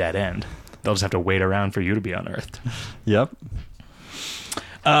led to a dead end. They'll just have to wait around for you to be unearthed. Yep.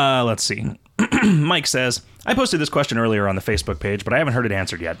 Let's see. Mike says, I posted this question earlier on the Facebook page, but I haven't heard it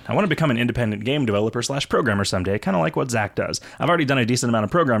answered yet. I want to become an independent game developer / programmer someday, kind of like what Zach does. I've already done a decent amount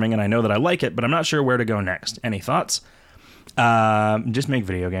of programming, and I know that I like it, but I'm not sure where to go next. Any thoughts? Just make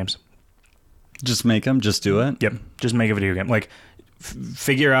video games. Just make them. Just do it. Yep. Just make a video game. Like,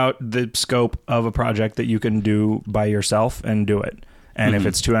 figure out the scope of a project that you can do by yourself and do it. And if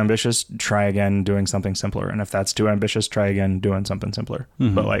it's too ambitious, try again doing something simpler. And if that's too ambitious, try again doing something simpler.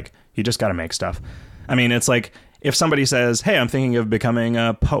 But like, you just got to make stuff. I mean, it's like if somebody says, "Hey, I'm thinking of becoming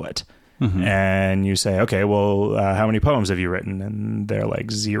a poet," and you say, "Okay, well, how many poems have you written?" And they're like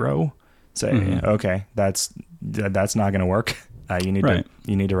 0. Say, "Okay, that's not going to work. You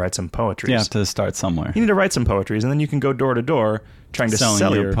need to write some poetry. You have to start somewhere. You need to write some poetries, and then you can go door to door trying to Selling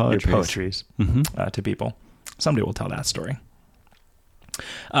sell your your poetries. poetries to people. Somebody will tell that story.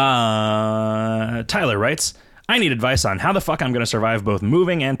 Tyler writes, I need advice on how the fuck I'm going to survive both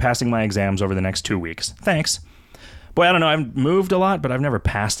moving and passing my exams over the next 2 weeks. Thanks. Boy, I don't know. I've moved a lot, but I've never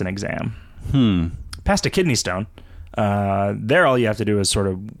passed an exam. Passed a kidney stone. There, all you have to do is sort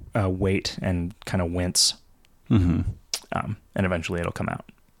of wait and kind of wince. And eventually it'll come out.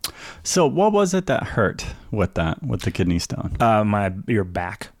 So what was it that hurt with the kidney stone? Your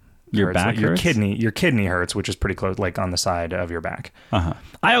back. Your back hurts? Your kidney hurts, which is pretty close, like on the side of your back.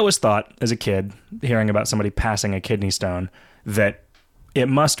 I always thought as a kid, hearing about somebody passing a kidney stone, that it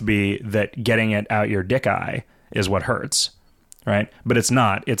must be that getting it out your dick eye is what hurts, right? But it's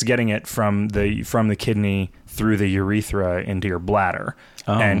not. It's getting it from the kidney through the urethra into your bladder.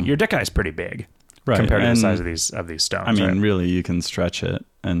 And your dick eye is pretty big. Right. Compared to the size of these stones. I mean, right? really, you can stretch it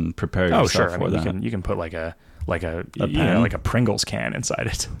and prepare yourself for that. You can put like a Pringles can inside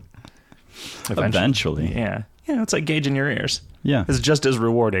it. Eventually. Yeah. It's like gauging your ears. Yeah. It's just as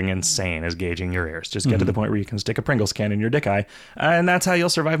rewarding and sane as gauging your ears. Just get to the point where you can stick a Pringles can in your dick eye, and that's how you'll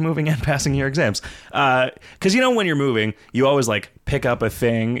survive moving and passing your exams. Because when you're moving, you always like pick up a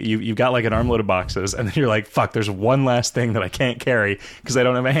thing. You've got like an armload of boxes, and then you're like, "Fuck, there's one last thing that I can't carry because I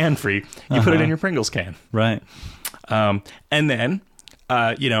don't have a hand free." You put it in your Pringles can, right? And then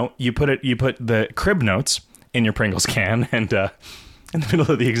you put the crib notes in your Pringles can, and in the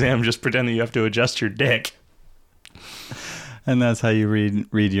middle of the exam, just pretend that you have to adjust your dick. And that's how you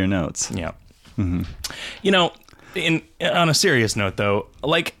read your notes. Yeah. On a serious note, though,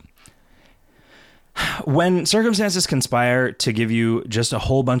 like when circumstances conspire to give you just a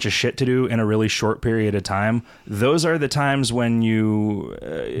whole bunch of shit to do in a really short period of time, those are the times when you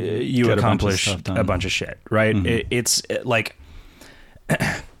accomplish a bunch of shit, right? It's like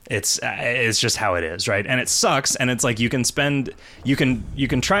it's just how it is, right? And it sucks, and it's like you can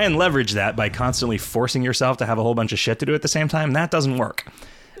try and leverage that by constantly forcing yourself to have a whole bunch of shit to do at the same time. That doesn't work.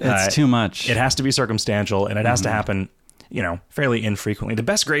 It's too much. It has to be circumstantial, and it has to happen, fairly infrequently. The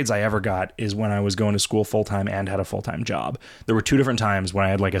best grades I ever got is when I was going to school full-time and had a full-time job. There were 2 different times when I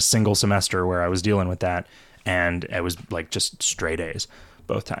had like a single semester where I was dealing with that, and it was like just straight A's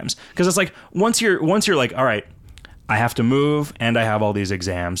both times. Because it's like once you're like, all right, I have to move and I have all these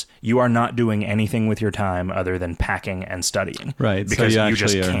exams, you are not doing anything with your time other than packing and studying. Right. Because you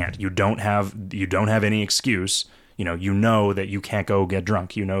just can't. You don't have any excuse. You know that you can't go get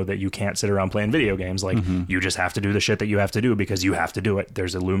drunk. You know that you can't sit around playing video games. Like you just have to do the shit that you have to do because you have to do it.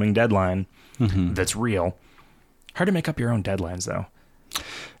 There's a looming deadline that's real. Hard to make up your own deadlines though.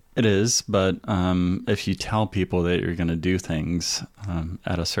 It is, but if you tell people that you're going to do things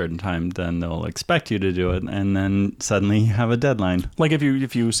at a certain time, then they'll expect you to do it, and then suddenly you have a deadline. Like if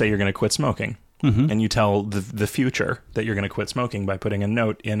you say you're going to quit smoking, and you tell the future that you're going to quit smoking by putting a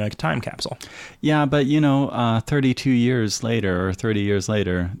note in a time capsule. Yeah, but 32 years later or 30 years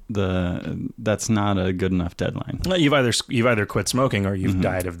later, that's not a good enough deadline. Well, you've either quit smoking or you've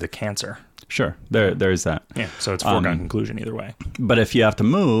died of the cancer. Sure, there's that. Yeah, so it's foregone conclusion either way. But if you have to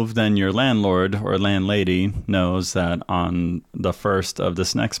move, then your landlord or landlady knows that on the 1st of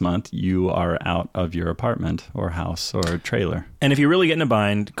this next month, you are out of your apartment or house or trailer. And if you really get in a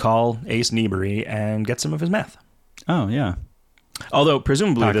bind, call Ace Niebury and get some of his meth. Oh, yeah. Although,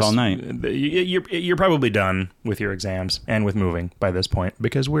 presumably, all night. You're probably done with your exams and with moving by this point,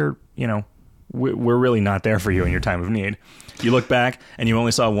 because we're really not there for you in your time of need. You look back and you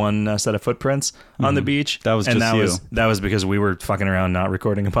only saw one set of footprints on the beach. That was that was because we were fucking around not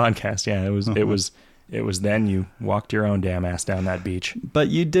recording a podcast. Yeah, it was then you walked your own damn ass down that beach. But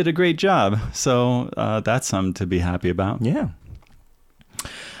you did a great job, so that's something to be happy about. Yeah.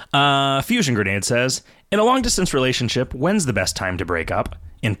 Fusion Grenade says, in a long distance relationship, when's the best time to break up?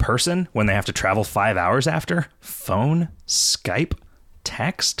 In person, when they have to travel 5 hours after? Phone? Skype?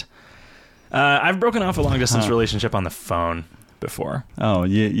 Text? I've broken off a long distance relationship on the phone before. Oh,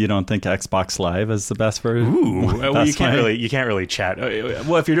 you don't think Xbox Live is the best version? Ooh, well, you can't really chat.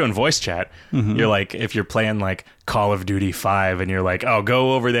 Well, if you're doing voice chat, you're like, if you're playing like Call of Duty 5 and you're like, oh,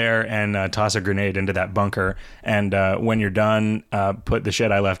 go over there and toss a grenade into that bunker, and when you're done, put the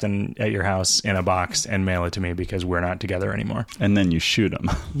shit I left at your house in a box and mail it to me because we're not together anymore. And then you shoot them.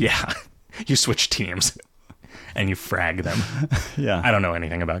 Yeah, you switch teams. And you frag them. Yeah. I don't know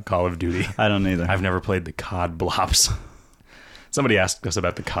anything about Call of Duty. I don't either. I've never played the COD Blops. Somebody asked us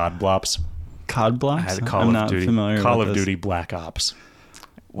about the COD Blops. COD Blops? I had Call of Duty Black Ops.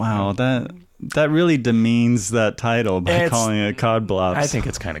 Wow, that really demeans that title by calling it COD Blops. I think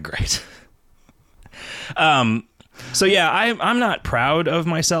it's kind of great. So yeah, I'm not proud of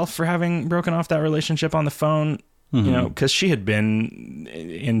myself for having broken off that relationship on the phone, because she had been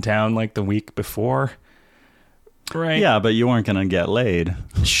in town like the week before. Right. Yeah, but you weren't going to get laid.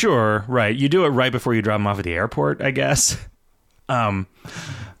 Sure, right. You do it right before you drop them off at the airport, I guess.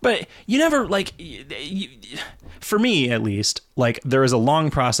 But you never, for me at least, like, there is a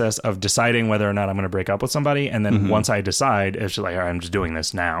long process of deciding whether or not I'm going to break up with somebody, and then once I decide, it's just like, all right, I'm just doing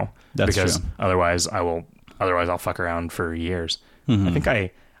this now. That's because true. Otherwise I'll fuck around for years. I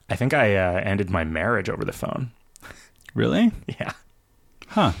think I ended my marriage over the phone. Really? Yeah.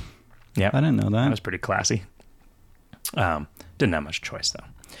 Huh. Yeah. I didn't know that. That was pretty classy. Didn't have much choice though.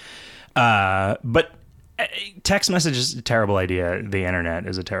 But text message is a terrible idea. The internet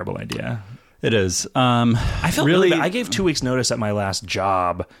is a terrible idea. It is. I felt really bad. I gave 2 weeks notice at my last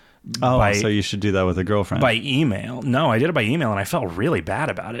job. So you should do that with a girlfriend. By email. No, I did it by email and I felt really bad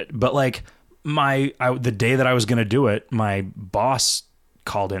about it. But like the day that I was going to do it, my boss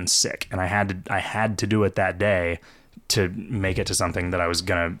called in sick and I had to do it that day to make it to something that I was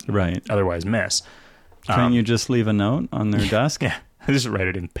going to otherwise miss. Can't you just leave a note on their desk? Yeah, I just write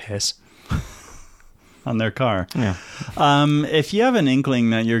it in piss. On their car. Yeah. If you have an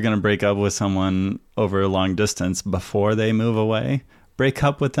inkling that you're going to break up with someone over a long distance before they move away, break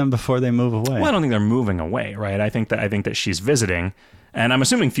up with them before they move away. Well, I don't think they're moving away, right? I think that she's visiting, and I'm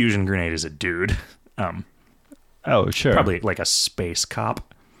assuming Fusion Grenade is a dude. Oh, sure. Probably like a space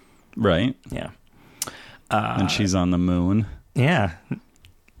cop. Right. Yeah. And she's on the moon. Yeah.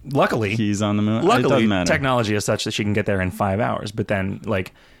 Luckily, he's on the moon. Luckily, it doesn't matter. Technology is such that she can get there in 5 hours. But then,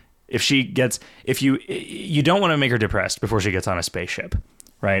 like, if you don't want to make her depressed before she gets on a spaceship,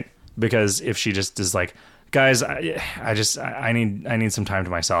 right? Because if she just is like, guys, I need some time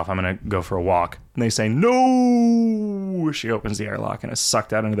to myself. I'm gonna go for a walk. And they say no. She opens the airlock and is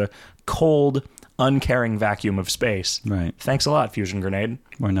sucked out into the cold, uncaring vacuum of space. Right. Thanks a lot, Fusion Grenade.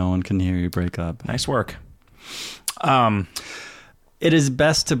 Where no one can hear you break up. Nice work. It is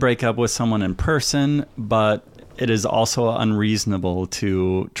best to break up with someone in person, but it is also unreasonable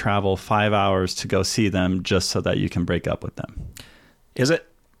to travel 5 hours to go see them just so that you can break up with them. Is it?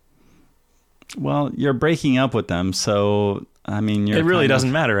 Well, you're breaking up with them, so I mean, it really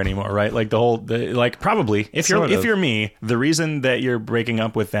doesn't matter anymore, right? Like probably if you're me, the reason that you're breaking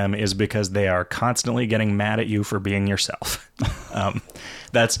up with them is because they are constantly getting mad at you for being yourself.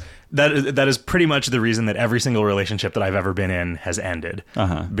 That is pretty much the reason that every single relationship that I've ever been in has ended.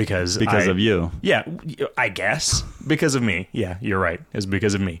 Because of you. Yeah, I guess because of me. Yeah, you're right. It's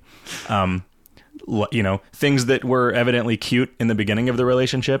because of me. Things that were evidently cute in the beginning of the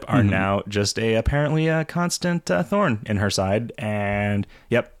relationship are now just apparently a constant thorn in her side. And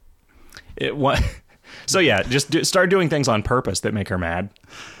yep, So yeah, just start doing things on purpose that make her mad.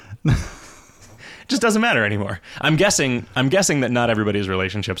 Just doesn't matter anymore. I'm guessing that not everybody's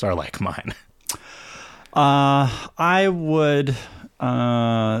relationships are like mine. I would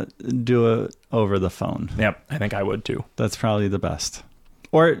do it over the phone. Yep, I think I would too. That's probably the best.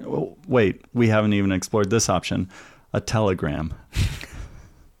 Or wait, we haven't even explored this option. A telegram.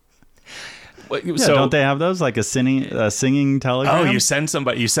 Yeah, so, don't they have those, like a singing telegram? Oh, you send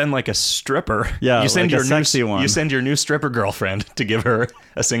like a stripper. Yeah, you send like your a sexy one. You send your new stripper girlfriend to give her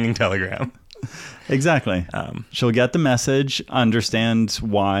a singing telegram. Exactly. She'll get the message, understand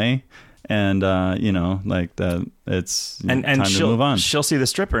why, and like that. It's and time to move on. She'll see the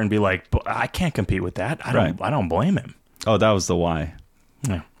stripper and be like, "I can't compete with that. I don't blame him." Oh, that was the why.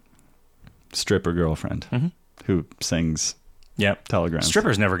 Yeah. Stripper girlfriend who sings. Yep. Telegrams.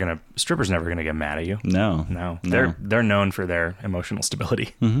 Strippers never gonna get mad at you. No. They're known for their emotional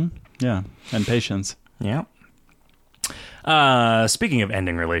stability. Mm-hmm. Yeah, and patience. Yeah. Speaking of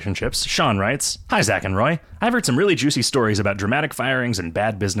ending relationships, Sean writes, "Hi, Zach and Roy. I've heard some really juicy stories about dramatic firings and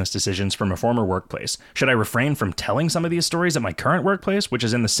bad business decisions from a former workplace. Should I refrain from telling some of these stories at my current workplace, which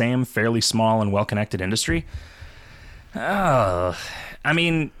is in the same fairly small and well-connected industry?" I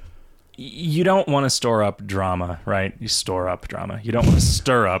mean, you don't want to store up drama, right? You store up drama. You don't want to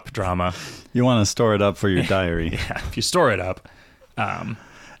stir up drama. You want to store it up for your diary. Yeah, if you store it up.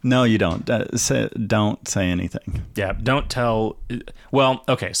 No, you don't. Don't say anything. Yeah, don't tell. Well,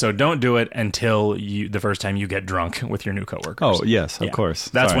 okay, so don't do it until the first time you get drunk with your new coworkers. Oh, yes, of course.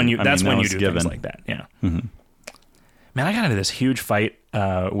 That's Sorry. when you do given. things like that. Yeah. Mm-hmm. Man, I got into this huge fight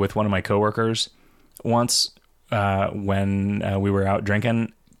with one of my coworkers once when we were out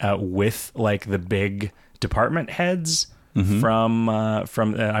drinking with like the big department heads from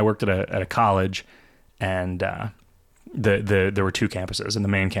I worked at a college, and there were two campuses, and the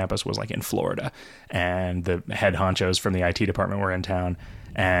main campus was like in Florida, and the head honchos from the IT department were in town,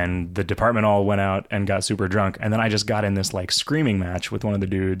 and the department all went out and got super drunk, and then I just got in this like screaming match with one of the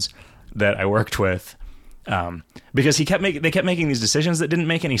dudes that I worked with, because they kept making these decisions that didn't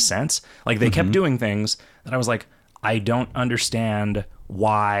make any sense. Like they kept doing things that I was like, I don't understand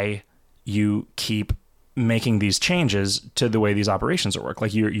why you keep making these changes to the way these operations are work.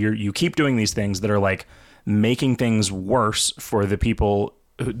 Like you keep doing these things that are like making things worse for the people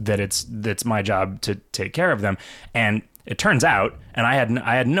that's my job to take care of them. And it turns out, and I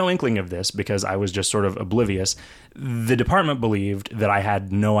had no inkling of this because I was just sort of oblivious, the department believed that I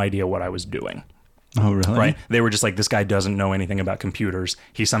had no idea what I was doing. Oh, really? Right? They were just like, this guy doesn't know anything about computers.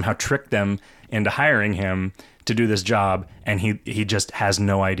 He somehow tricked them into hiring him to do this job, and he just has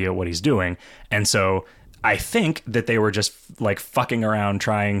no idea what he's doing. And so I think that they were just like fucking around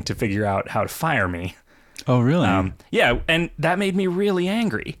trying to figure out how to fire me. Oh, really? Yeah, and that made me really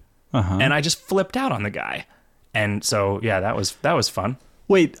angry. And I just flipped out on the guy. And so, yeah, that was fun.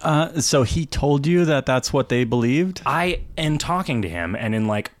 Wait, so he told you that that's what they believed? In talking to him and in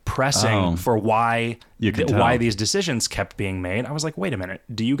like pressing for why these decisions kept being made, I was like, wait a minute,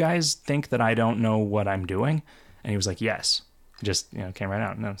 do you guys think that I don't know what I'm doing? And he was like, yes. Just, came right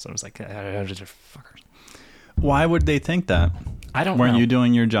out. No, so I was like, fuckers. Why would they think that? I don't know. Weren't you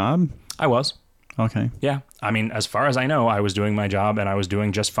doing your job? I was. Okay. Yeah. I mean, as far as I know, I was doing my job and I was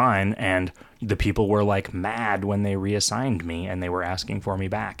doing just fine. And the people were like mad when they reassigned me and they were asking for me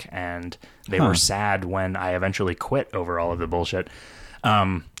back. And they were sad when I eventually quit over all of the bullshit.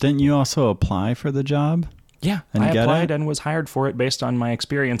 Didn't you also apply for the job? Yeah, I applied and was hired for it based on my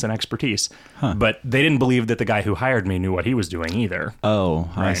experience and expertise. But they didn't believe that the guy who hired me knew what he was doing either.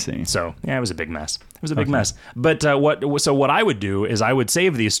 Oh, right? I see. So, yeah, it was a big mess. It was a big mess. But what I would do is I would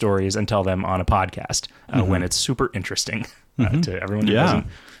save these stories and tell them on a podcast when it's super interesting to everyone who doesn't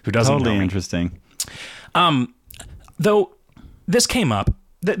totally know me. Interesting. Though this came up.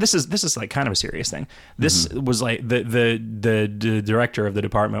 This is like kind of a serious thing. This was like the director of the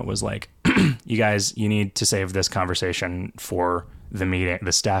department was like, you guys, you need to save this conversation for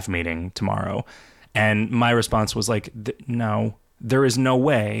the staff meeting tomorrow. And my response was like, no, there is no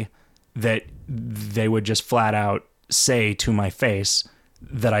way that they would just flat out say to my face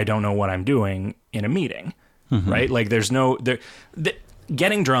that I don't know what I'm doing in a meeting, right? Like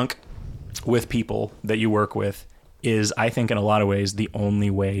getting drunk with people that you work with is, I think, in a lot of ways, the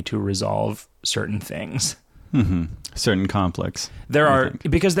only way to resolve certain things. Certain conflicts.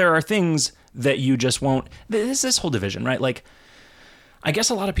 Because there are things that you just won't. This whole division, right? Like, I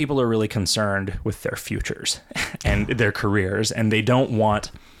guess a lot of people are really concerned with their futures and their careers, and they don't want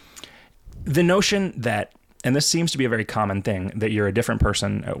the notion that, and this seems to be a very common thing, that you're a different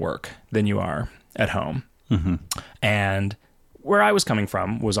person at work than you are at home. And where I was coming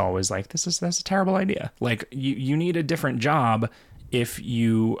from was always like, that's a terrible idea. Like, you need a different job if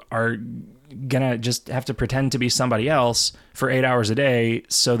you are gonna just have to pretend to be somebody else for 8 hours a day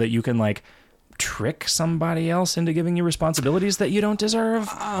so that you can like trick somebody else into giving you responsibilities that you don't deserve.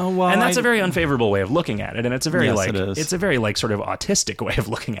 And that's a very unfavorable way of looking at it. And it's a very it's a very like sort of autistic way of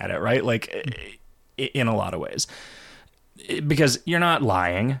looking at it, right? Like in a lot of ways. Because you're not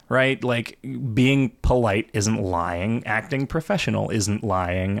lying, right? Like being polite isn't lying. Acting professional isn't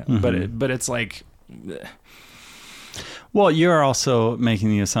lying. But it's like... Well, you're also making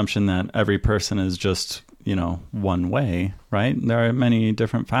the assumption that every person is just, one way, right? There are many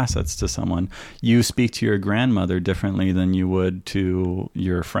different facets to someone. You speak to your grandmother differently than you would to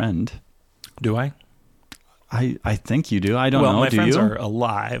your friend. Do I? I think you do. I don't know. Well, my friends you? are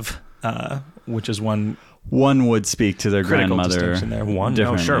alive, which is one... One would speak to their grandmother distinction there. One?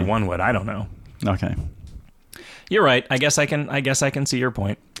 No, sure, one would. I don't know. Okay. You're right. I guess I can see your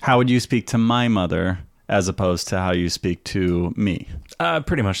point. How would you speak to my mother as opposed to how you speak to me?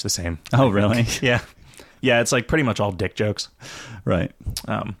 Pretty much the same. Oh, really? Yeah. Yeah, it's like pretty much all dick jokes. Right.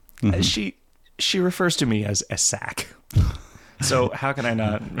 She refers to me as a sack. So how can I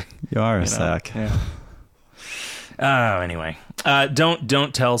not? You are a sack. Yeah. Anyway,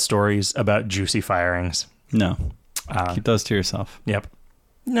 don't tell stories about juicy firings. No. Keep those to yourself. Yep.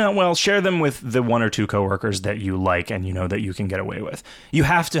 No, well, share them with the one or two coworkers that you like and you know that you can get away with. You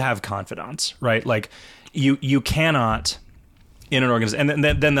have to have confidants, right? Like you cannot in an organization, and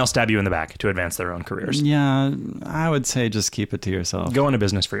then they'll stab you in the back to advance their own careers. Yeah, I would say just keep it to yourself. Go into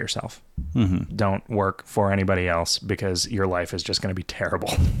business for yourself. Mm-hmm. Don't work for anybody else because your life is just going to be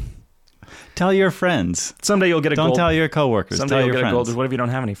terrible. Tell your friends. Someday you'll get a Don't tell your coworkers. Someday tell you'll your get friends. a gold. What if you don't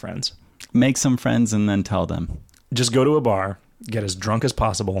have any friends? Make some friends and then tell them. Just go to a bar, get as drunk as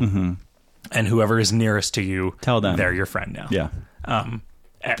possible, and whoever is nearest to you, tell them they're your friend now. Yeah.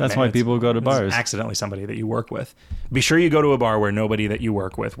 That's why people go to bars. Accidentally somebody that you work with. Be sure you go to a bar where nobody that you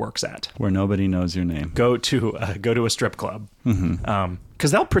work with works at. Where nobody knows your name. Go to a strip club.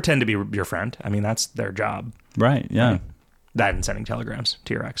 Because they'll pretend to be your friend. I mean, that's their job. Right, yeah. That and sending telegrams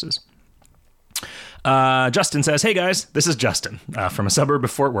to your exes. Justin says, "Hey guys, this is Justin from a suburb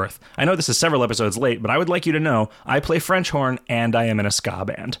of Fort Worth. I know this is several episodes late, but I would like you to know I play French horn and I am in a ska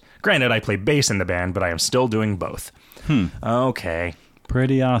band. Granted, I play bass in the band, but I am still doing both." Okay.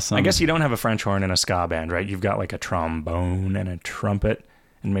 Pretty awesome. I guess you don't have a French horn in a ska band, right? You've got like a trombone and a trumpet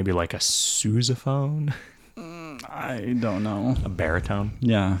and maybe like a sousaphone. I don't know. A baritone.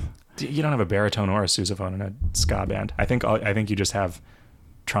 Yeah. You don't have a baritone or a sousaphone in a ska band. I think you just have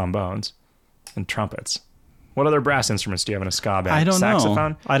trombones and trumpets. What other brass instruments do you have in a ska band? I don't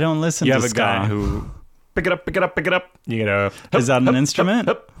Saxophone? know. I don't listen you to have ska. A guy who pick it up, pick it up, pick it up. You get a is that an instrument?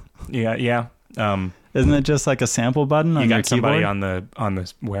 Yeah. Isn't it just like a sample button on your keyboard? You got somebody on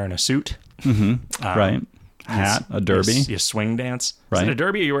the wearing a suit. Right. Hat, a derby. You swing dance. Right. Is it a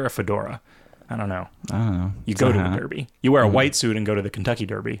derby or you wear a fedora? I don't know. You It's go a to hat. a derby. You wear a white suit and go to the Kentucky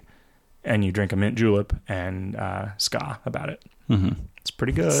Derby, and you drink a mint julep and ska about it. It's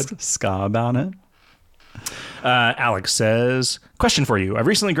pretty good. Ska about it. Alex says, question for you. I've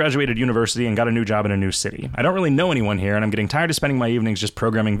recently graduated university and got a new job in a new city. I don't really know anyone here, and I'm getting tired of spending my evenings just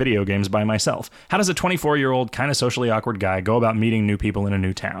programming video games by myself. How does a 24-year-old, kind of socially awkward guy go about meeting new people in a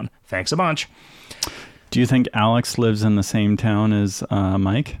new town? Thanks a bunch. Do you think Alex lives in the same town as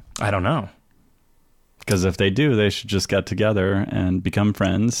Mike? I don't know. Because if they do, they should just get together and become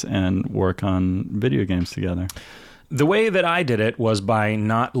friends and work on video games together. The way that I did it was by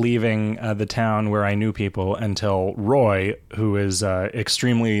not leaving the town where I knew people until Roy, who is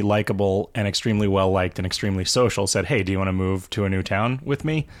extremely likable and extremely well-liked and extremely social, said, "Hey, do you want to move to a new town with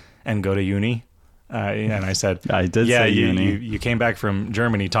me and go to uni?" And I said, I did say uni. You came back from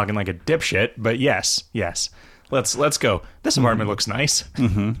Germany talking like a dipshit, but yes. Let's go. This apartment looks nice.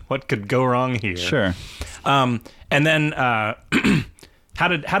 What could go wrong here? Sure. And then how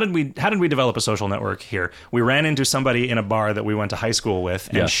did we develop a social network here? We ran into somebody in a bar that we went to high school with,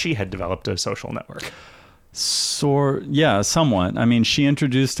 and she had developed a social network. Yeah, somewhat. I mean, she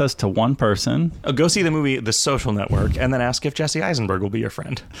introduced us to one person. Go see the movie The Social Network, and then ask if Jesse Eisenberg will be your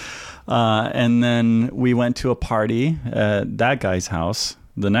friend. And then we went to a party at that guy's house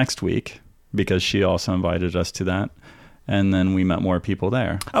the next week, because she also invited us to that. And then we met more people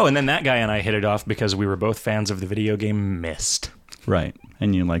there. Oh, and then that guy and I hit it off because we were both fans of the video game Myst. Right.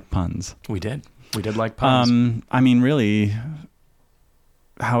 And you like puns. We did like puns. I mean, really,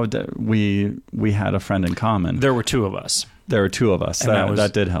 we had a friend in common. There were two of us. There were two of us.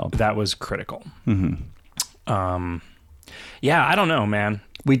 That did help. That was critical. Yeah, I don't know, man.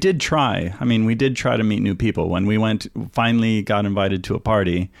 We did try. I mean, we did try to meet new people. When we finally got invited to a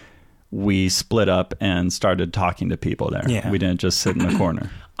party, we split up and started talking to people there. Yeah. We didn't just sit in the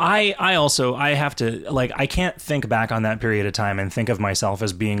corner. I have to, like, I can't think back on that period of time and think of myself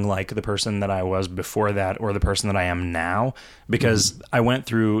as being like the person that I was before that or the person that I am now, because I went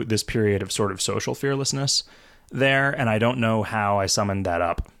through this period of sort of social fearlessness there, and I don't know how I summoned that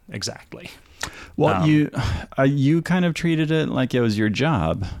up exactly. Well, you kind of treated it like it was your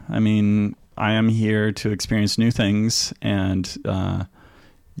job. I mean, I am here to experience new things, and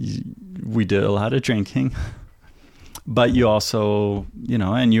we did a lot of drinking. But you also,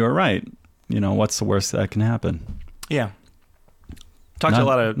 and you were right. What's the worst that can happen? Yeah. Talked to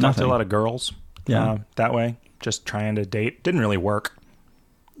a lot of girls. Yeah. That way, just trying to date. Didn't really work.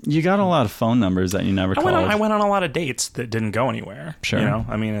 You got a lot of phone numbers that you never called. I went on a lot of dates that didn't go anywhere. Sure.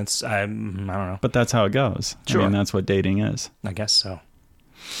 I mean, I don't know. But that's how it goes. Sure. I mean, that's what dating is. I guess so.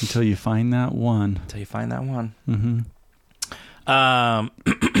 Until you find that one.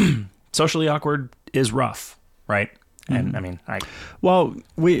 Mm-hmm. Socially awkward is rough, right? And I mean, Well,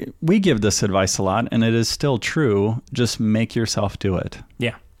 we give this advice a lot, and it is still true. Just make yourself do it.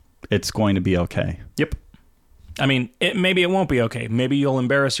 Yeah. It's going to be okay. Yep. I mean, maybe it won't be okay. Maybe you'll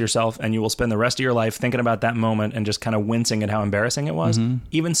embarrass yourself and you will spend the rest of your life thinking about that moment and just kind of wincing at how embarrassing it was. Mm-hmm.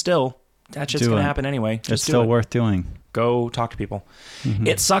 Even still, that's just going to happen anyway. It's still worth doing. Go talk to people. Mm-hmm.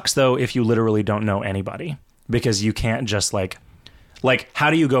 It sucks, though, if you literally don't know anybody, because you can't just like,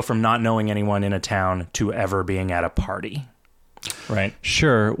 how do you go from not knowing anyone in a town to ever being at a party? Right.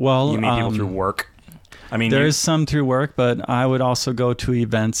 Sure. Well, you meet people through work. I mean, there is some through work, but I would also go to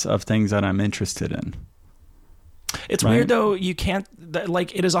events of things that I'm interested in. It's weird, though. You can't,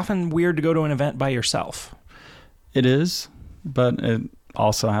 it is often weird to go to an event by yourself. It is, but it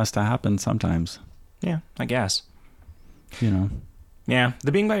also has to happen sometimes. Yeah, I guess. Yeah,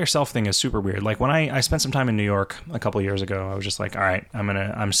 the being by yourself thing is super weird. Like when I spent some time in New York a couple of years ago, I was just like, all right,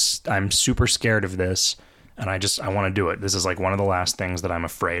 I'm super scared of this, and I want to do it. This is like one of the last things that I'm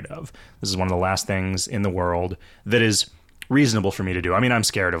afraid of. This is one of the last things in the world that is reasonable for me to do. I mean, I'm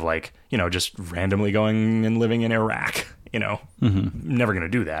scared of just randomly going and living in Iraq, Mm-hmm. I'm never going to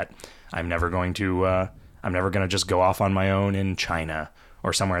do that. I'm never going to just go off on my own in China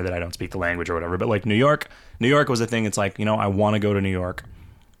or somewhere that I don't speak the language or whatever. But like New York was a thing. It's like, I want to go to New York.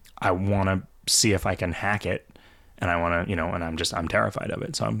 I want to see if I can hack it. And I want to, and I'm terrified of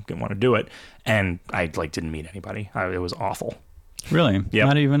it. So I'm going to want to do it. And I didn't meet anybody. It was awful. Really? Yep.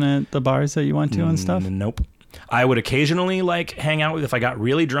 Not even at the bars that you went to and stuff? Nope. I would occasionally hang out with, if I got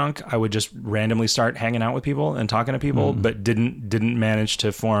really drunk, I would just randomly start hanging out with people and talking to people, but didn't manage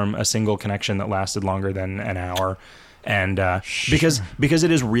to form a single connection that lasted longer than an hour. And because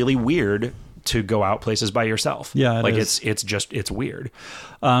it is really weird to go out places by yourself. Yeah, it is. It's weird.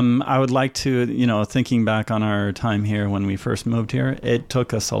 I would like to, thinking back on our time here when we first moved here, it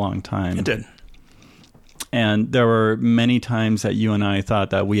took us a long time. It did. And there were many times that you and I thought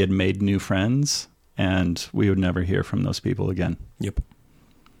that we had made new friends and we would never hear from those people again. Yep.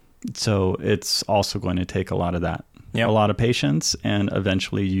 So it's also going to take a lot of that. Yep. A lot of patience, and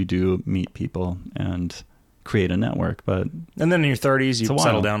eventually you do meet people and create a network. And then in your 30s, you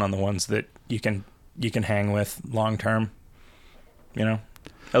settle down on the ones that you can hang with long term.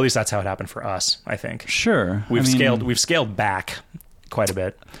 At least that's how it happened for us, I think. Sure. We've scaled back quite a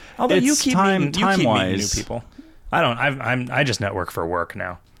bit. Although you keep meeting new people. I just network for work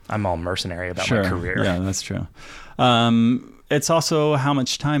now. I'm all mercenary about my career. Yeah, that's true. It's also how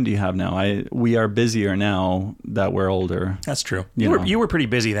much time do you have now? We are busier now that we're older. That's true. You were pretty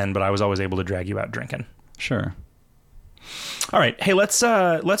busy then, but I was always able to drag you out drinking. Sure. All right. Hey, let's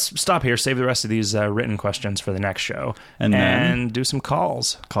stop here. Save the rest of these written questions for the next show, and do some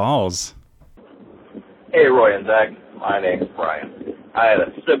calls. Hey, Roy and Zach. My name's Brian. I had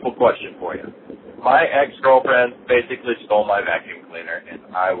a simple question for you. My ex-girlfriend basically stole my vacuum cleaner, and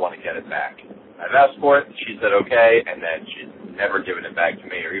I want to get it back. I've asked for it, and she said okay, and then she's never given it back to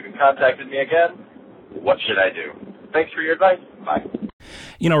me or even contacted me again. What should I do? Thanks for your advice. Bye.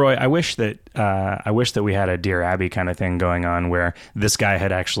 Roy, I wish that we had a Dear Abby kind of thing going on where this guy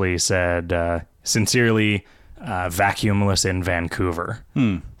had actually said, sincerely, vacuumless in Vancouver,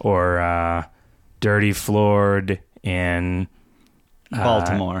 or dirty floored in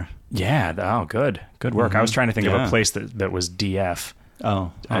Baltimore. Yeah. Oh, good work. Mm-hmm. I was trying to think of a place that was DF.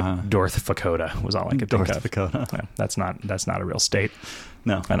 Oh, North Dakota was all I could think of. North Dakota. No, that's not a real state.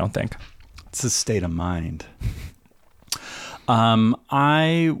 No, I don't think. It's a state of mind.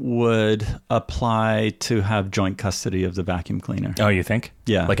 I would apply to have joint custody of the vacuum cleaner. Oh, you think?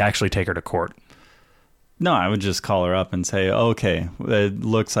 Yeah. Like actually take her to court. No, I would just call her up and say, okay, it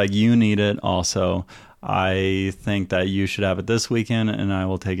looks like you need it also. I think that you should have it this weekend, and I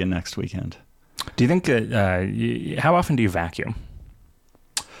will take it next weekend. Do you think how often do you vacuum?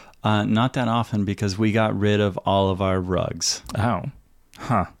 Not that often, because we got rid of all of our rugs. Oh.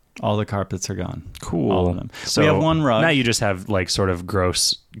 Huh. All the carpets are gone. Cool. All of them. So we have one rug. Now you just have like sort of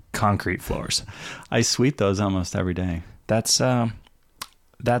gross concrete floors. I sweep those almost every day. That's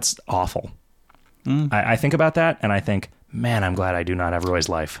awful. I think about that and I think, man, I'm glad I do not have Roy's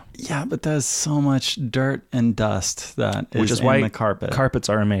life. Yeah, but there's so much dirt and dust that is, Which is in why the carpet. Carpets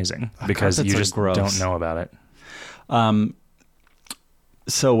are amazing because carpets you are just gross. don't know about it.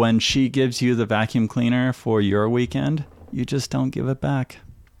 So when she gives you the vacuum cleaner for your weekend, you just don't give it back.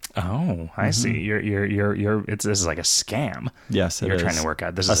 Oh, I see. You're this is like a scam. Yes, You're trying to work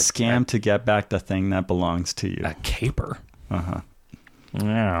out. This a is scam to get back the thing that belongs to you. a caper. Uh-huh.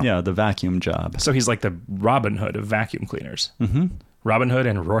 Yeah. Yeah, the vacuum job. So he's like the Robin Hood of vacuum cleaners. Mm-hmm. Robin Hood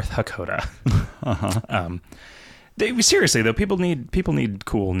and Roth Hakoda. Seriously though, people need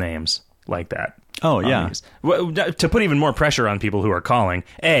cool names like that. Oh, yeah. Well, to put even more pressure on people who are calling,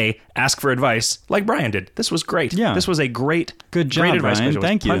 ask for advice like Brian did. This was great. Yeah. This was a great Good job, great advice. Brian. It was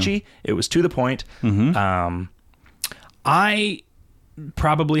Thank you. punchy. It was to the point. Mm-hmm. I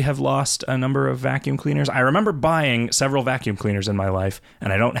probably have lost a number of vacuum cleaners. I remember buying several vacuum cleaners in my life,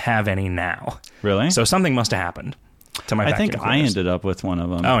 and I don't have any now. Really? So something must have happened to my I vacuum think cleaners. I ended up with one of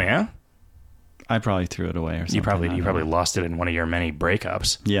them. Oh, yeah? I probably threw it away or something. You probably I don't know. lost it in one of your many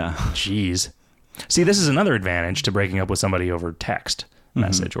breakups. Yeah. Jeez. See, this is another advantage to breaking up with somebody over text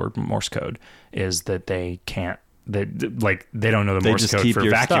message or Morse code is that they can't they don't know the Morse just code keep for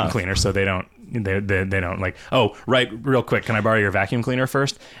your vacuum stuff. cleaner, so they don't like, oh, right, real quick, can I borrow your vacuum cleaner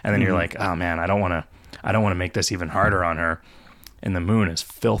first? And then you're like, oh man, I don't want to make this even harder on her. And the moon is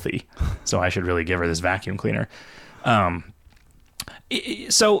filthy, so I should really give her this vacuum cleaner.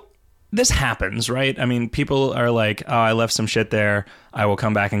 So this happens, right? I mean, people are like, oh, I left some shit there. I will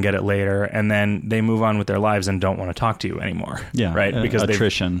come back and get it later. And then they move on with their lives and don't want to talk to you anymore. Yeah, right? Because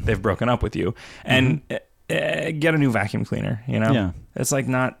attrition. they've broken up with you. And get a new vacuum cleaner, you know? Yeah. It's like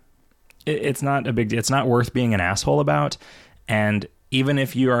it's not a big deal. It's not worth being an asshole about. And even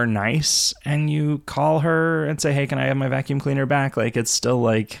if you are nice and you call her and say, hey, can I have my vacuum cleaner back? Like, it's still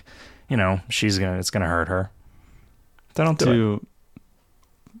like, you know, it's going to hurt her. So don't do it.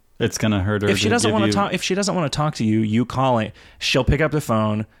 It's gonna hurt her. If she doesn't want to talk, talk, if she doesn't want to talk to you, you call it. She'll pick up the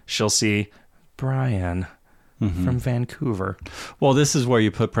phone. She'll see Brian from Vancouver. well, this is where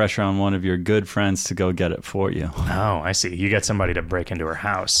you put pressure on one of your good friends to go get it for you, Oh, I see. You get somebody to break into her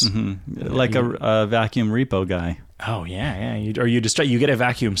house. like a vacuum repo guy. Oh yeah. You get a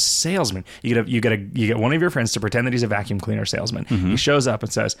vacuum salesman. You get one of your friends to pretend that he's a vacuum cleaner salesman. He shows up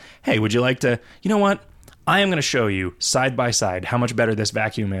and says, "Hey, would you like to? You know what? I am going to show you side by side how much better this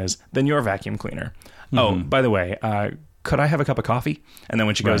vacuum is than your vacuum cleaner. Oh, by the way, could I have a cup of coffee?" And then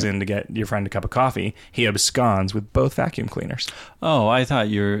when she goes in to get your friend a cup of coffee, he absconds with both vacuum cleaners. Oh, I thought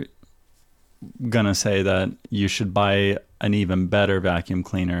you're gonna say that you should buy an even better vacuum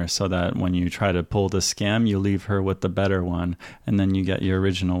cleaner so that when you try to pull the scam, you leave her with the better one, and then you get your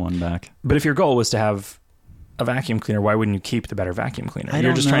original one back. But if your goal was to have a vacuum cleaner, why wouldn't you keep the better vacuum cleaner?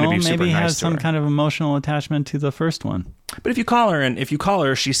 You're just trying to be Maybe super he nice has to some her. kind of emotional attachment to the first one. But if you call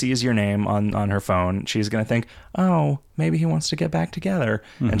her, she sees your name on her phone, she's going to think, oh, maybe he wants to get back together.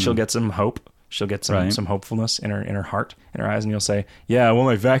 And she'll get some hope. She'll get some hopefulness in her heart, in her eyes. And you'll say, yeah, I want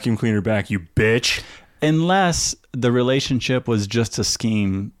my vacuum cleaner back, you bitch. Unless the relationship was just a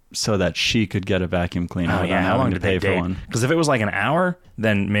scheme so that she could get a vacuum cleaner Oh, without yeah. How long having to did they pay for date? one. Because if it was like an hour,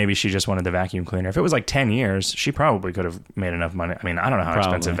 then maybe she just wanted the vacuum cleaner. If it was like 10 years, she probably could have made enough money. I mean, I don't know how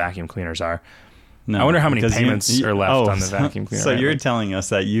expensive vacuum cleaners are. No, I wonder how many because payments are left on the vacuum cleaner. So right? you're telling us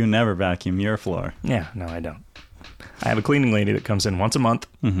that you never vacuum your floor. Yeah, no, I don't. I have a cleaning lady that comes in once a month.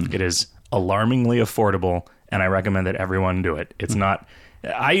 It is alarmingly affordable, and I recommend that everyone do it. It's not...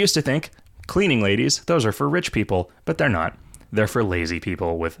 I used to think cleaning ladies, those are for rich people, but they're not. They're for lazy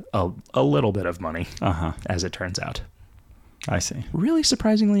people with a little bit of money, as it turns out. I see. Really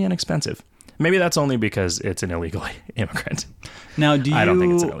surprisingly inexpensive. Maybe that's only because it's an illegal immigrant. Now, do you... I don't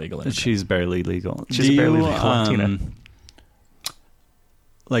think it's an illegal immigrant. She's barely legal. She's do a barely you, legal Latina.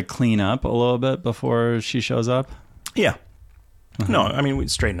 Like clean up a little bit before she shows up? Yeah. No, I mean, we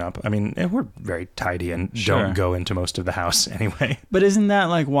straighten up. I mean, we're very tidy and don't go into most of the house anyway. But isn't that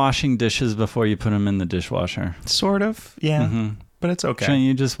like washing dishes before you put them in the dishwasher? Sort of, yeah. But it's okay. Shouldn't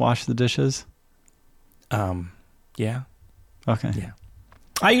you just wash the dishes? Yeah. Okay. Yeah.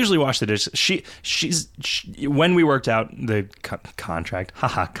 I usually wash the dishes. She's when we worked out the contract.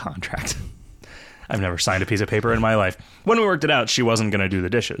 I've never signed a piece of paper in my life. When we worked it out, she wasn't going to do the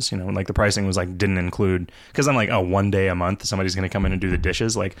dishes. You know, like the pricing was like didn't include, because I'm like, oh, 1 day a month somebody's going to come in and do the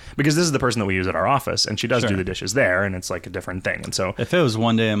dishes, like, because this is the person that we use at our office, and she does do the dishes there, and it's like a different thing. And so if it was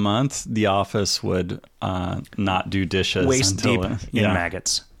 1 day a month, the office would not do dishes waist until deep in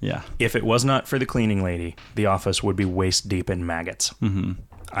maggots. Yeah. If it was not for the cleaning lady, the office would be waist deep in maggots. Mm-hmm.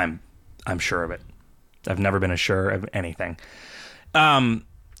 I'm sure of it. I've never been as sure of anything.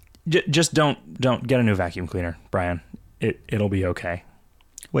 Just don't get a new vacuum cleaner, Brian. It'll be okay.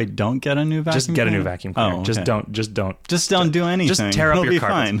 Wait, don't get a new vacuum Just get a new vacuum cleaner. Oh, okay. Just don't do anything. Just tear up It'll your be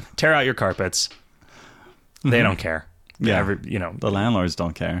carpets. fine. Tear out your carpets. They don't care. Yeah. You know, The landlords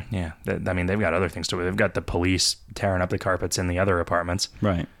don't care. yeah. I mean, they've got other things to do. They've got the police tearing up the carpets in the other apartments.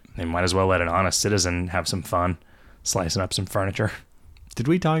 Right. They might as well let an honest citizen have some fun, slicing up some furniture. Did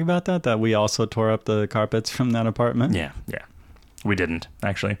we talk about that? That we also tore up the carpets from that apartment? Yeah. We didn't,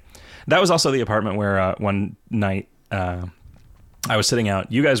 actually. That was also the apartment where one night I was sitting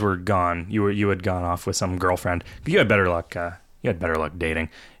out. You guys were gone. You had gone off with some girlfriend. You had better luck. You had better luck dating.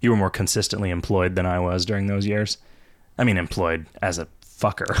 You were more consistently employed than I was during those years. I mean, employed as a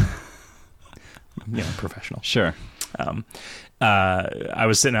fucker. Professional. Sure. I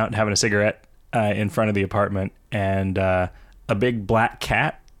was sitting out having a cigarette in front of the apartment, and a big black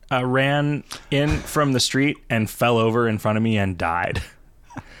cat ran in from the street and fell over in front of me and died.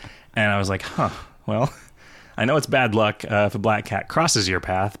 And I was like, well, I know it's bad luck if a black cat crosses your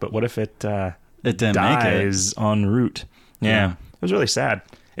path, but what if it didn't dies en route? Yeah. It was really sad.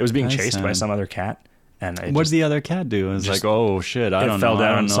 It was being chased by some other cat. And what did the other cat do? It was like, oh shit, I don't know. It fell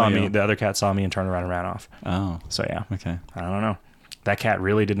down and saw me. me. The other cat saw me and turned around and ran off. Oh. So yeah. Okay. I don't know. That cat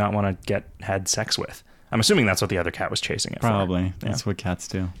really did not want to had sex with. I'm assuming that's what the other cat was chasing it Probably. for. That's what cats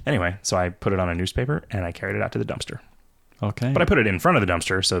do. Anyway, so I put it on a newspaper and I carried it out to the dumpster. Okay. But I put it in front of the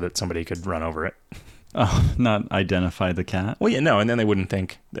dumpster so that somebody could run over it. Oh, not identify the cat? Well, yeah, no, and then they wouldn't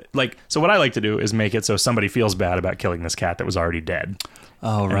think. So what I like to do is make it so somebody feels bad about killing this cat that was already dead.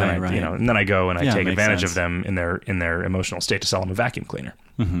 Oh, And right, then right. and then I go and I take makes advantage sense. of them in their emotional state to sell them a vacuum cleaner.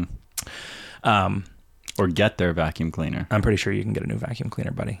 Mm-hmm. Or get their vacuum cleaner. I'm pretty sure you can get a new vacuum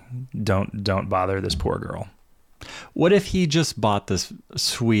cleaner, buddy. Don't bother this poor girl. What if he just bought this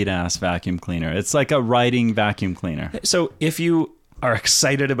sweet-ass vacuum cleaner? It's like a riding vacuum cleaner. So if you are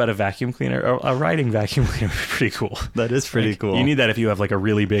excited about a vacuum cleaner, a riding vacuum cleaner would be pretty cool. That is pretty cool. You need that if you have like a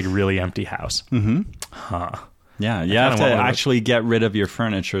really big, really empty house. Mm-hmm. Huh. Yeah, you have to want one of actually get rid of your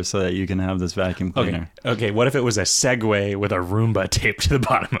furniture so that you can have this vacuum cleaner. Okay, what if it was a Segway with a Roomba taped to the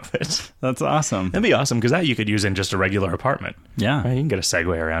bottom of it? That's awesome. That'd be awesome, because that you could use in just a regular apartment. Yeah. Right? You can get a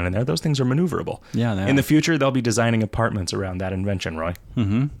Segway around in there. Those things are maneuverable. Yeah, they In are. the future, they'll be designing apartments around that invention, Roy.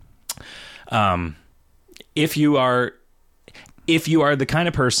 Mm-hmm. If you are the kind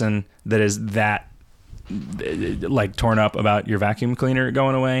of person that is that like torn up about your vacuum cleaner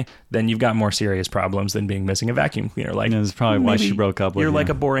going away, then you've got more serious problems than being missing a vacuum cleaner. Like, That's probably why maybe she broke up with you're you. like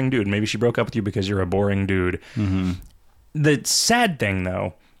a boring dude. Maybe she broke up with you because you're a boring dude. Mm-hmm. The sad thing,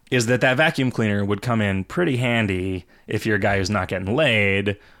 though, is that vacuum cleaner would come in pretty handy if you're a guy who's not getting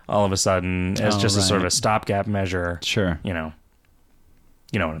laid all of a sudden as just a sort of a stopgap measure. Sure. You know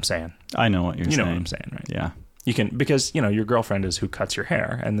what I'm saying. I know what you're saying. You know what I'm saying, right? Yeah. You can, because, your girlfriend is who cuts your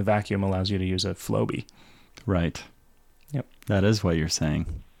hair, and the vacuum allows you to use a Flowbee. Right. Yep. That is what you're saying.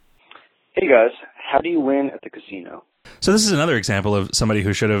 Hey guys, how do you win at the casino? So this is another example of somebody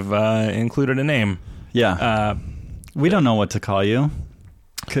who should have included a name. Yeah. We don't know what to call you.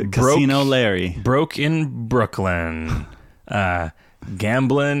 Casino Larry. Broke in Brooklyn.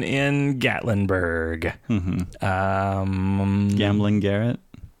 Gambling in Gatlinburg. Mm-hmm. Gambling Garrett.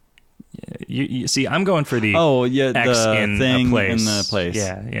 You see, I'm going for the X the in thing a place. in the place.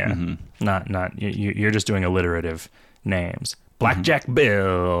 Yeah. Mm-hmm. Not you're just doing alliterative names. Blackjack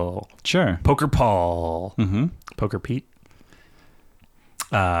Bill. Sure. Poker Paul. Mm-hmm. Poker Pete.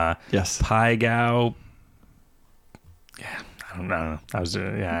 Yes. Pai Gow. Yeah, I don't know.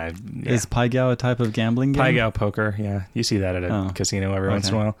 Is Pai Gow a type of gambling game? Pai Gow poker. Yeah, you see that at a casino every once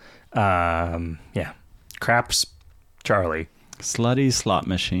in a while. Yeah. Craps Charlie. Slutty Slot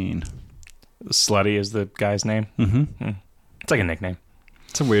Machine. Slutty is the guy's name. Mm-hmm. It's like a nickname.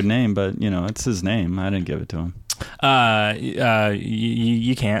 It's a weird name, but it's his name. I didn't give it to him.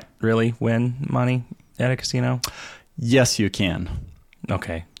 You can't really win money at a casino. Yes, you can.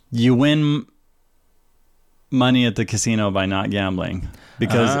 Okay. You win money at the casino by not gambling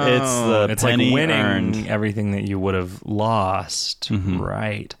because it's penny like winning earned. Everything that you would have lost. Mm-hmm.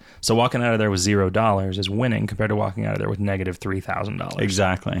 Right. So walking out of there with $0 is winning compared to walking out of there with negative $3,000.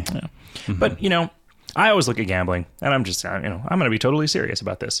 Exactly. Yeah. Mm-hmm. But I always look at gambling, and I'm just, I'm going to be totally serious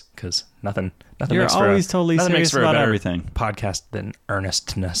about this because nothing You're makes always for a, totally nothing serious makes for a about better everything. podcast than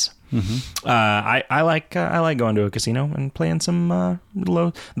earnestness. I like going to a casino and playing some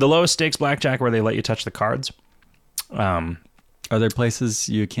the lowest stakes blackjack where they let you touch the cards. Are there places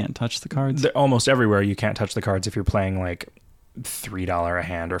you can't touch the cards? Almost everywhere you can't touch the cards if you're playing like $3 a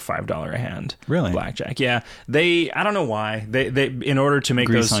hand or $5 a hand. Really? Blackjack. Yeah. I don't know why. They in order to make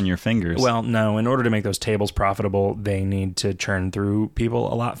Grease those on your fingers. Well, no, in order to make those tables profitable, they need to churn through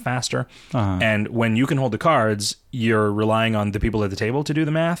people a lot faster. Uh-huh. And when you can hold the cards, you're relying on the people at the table to do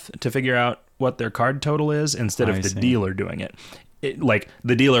the math to figure out what their card total is instead of I the see. dealer doing it. Like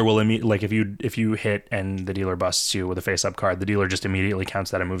the dealer will like if you hit and the dealer busts you with a face up card, the dealer just immediately counts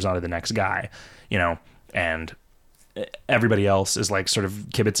that and moves on to the next guy, and everybody else is like sort of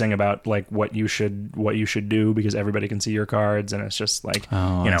kibitzing about like what you should do because everybody can see your cards, and it's just like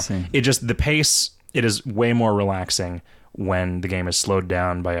I see. it just the pace, it is way more relaxing when the game is slowed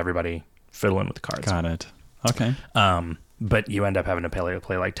down by everybody fiddling with the cards. Got it. Okay. But you end up having to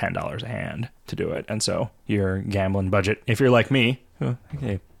play like $10 a hand to do it. And so your gambling budget, if you're like me,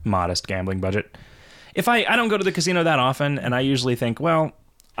 a modest gambling budget, if I don't go to the casino that often, and I usually think, well,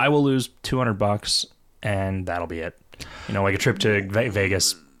 I will lose $200 and that'll be it. Like a trip to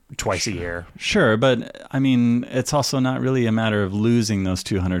Vegas twice a year. Sure, but I mean, it's also not really a matter of losing those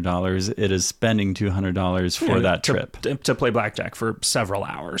 $200. It is spending $200 for that trip to play blackjack for several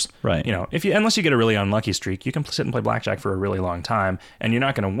hours. Right. Unless you get a really unlucky streak, you can sit and play blackjack for a really long time, and you're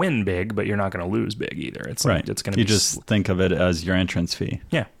not going to win big, but you're not going to lose big either. It's right. Like, it's going to you be just think of it as your entrance fee.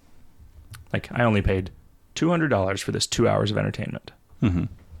 Yeah. Like I only paid $200 for this 2 hours of entertainment. Mm-hmm.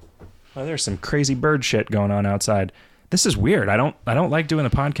 Well, there's some crazy bird shit going on outside. This is weird. I don't like doing the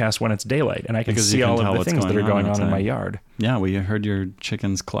podcast when it's daylight and I can see all of the things that are going on in my yard. Yeah, we heard your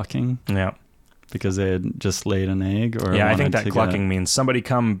chickens clucking. Yeah. Because they had just laid an egg, or yeah, I think that clucking means somebody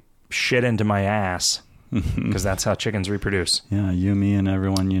come shit into my ass, because that's how chickens reproduce. Yeah, you, me, and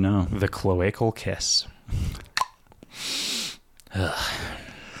everyone you know. The cloacal kiss.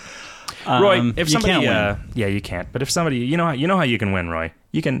 Roy, if somebody, you can't win. Yeah, you can't. But if somebody, you know how you can win, Roy.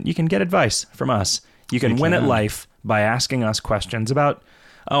 You can get advice from us. You can win at life by asking us questions about,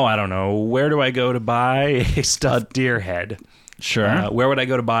 I don't know, where do I go to buy a stuffed deer head? Sure. Where would I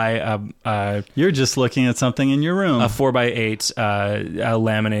go to buy You're just looking at something in your room. a 4x8 a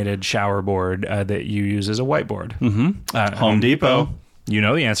laminated shower board that you use as a whiteboard? Mm-hmm. Home Depot. You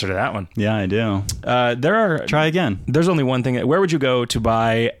know the answer to that one. Yeah, I do. Try again. There's only one thing. Where would you go to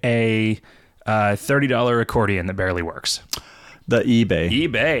buy a $30 accordion that barely works? The eBay.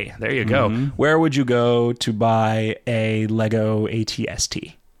 eBay. There you go. Where would you go to buy a Lego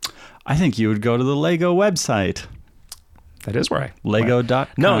ATST? I think you would go to the Lego website. That is where I... Lego.com.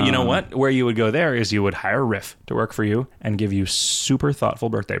 No, you know what? Where you would go there is you would hire Riff to work for you and give you super thoughtful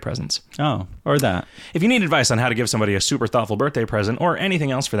birthday presents. Oh, or that. If you need advice on how to give somebody a super thoughtful birthday present, or anything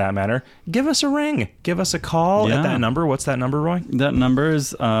else for that matter, give us a ring. Give us a call at that number. What's that number, Roy? That number is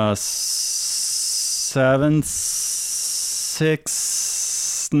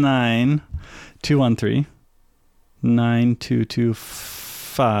 769 213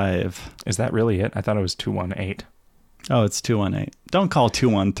 9225. Is that really it? I thought it was 218. Oh, it's 218. Don't call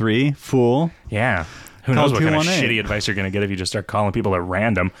 213, fool. Yeah. Who Call knows what kind of 218. shitty advice you're going to get if you just start calling people at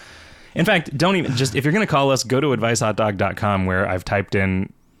random. In fact, don't even if you're going to call us, go to advicehotdog.com where I've typed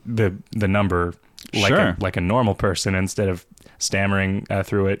in the number like a normal person instead of stammering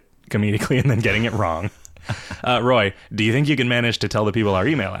through it comedically and then getting it wrong. Roy, do you think you can manage to tell the people our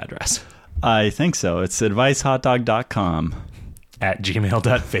email address? I think so. It's advicehotdog.com. At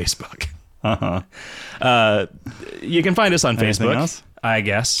gmail.facebook. Uh-huh. You can find us on Anything Facebook, else? I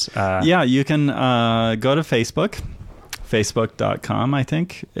guess. Yeah, you can go to Facebook, facebook.com, I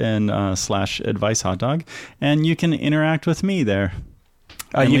think, and /advicehotdog, and you can interact with me there.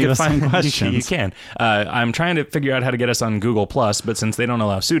 You leave can us some questions. You can. I'm trying to figure out how to get us on Google+, but since they don't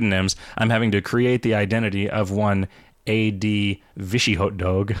allow pseudonyms, I'm having to create the identity of one A.D.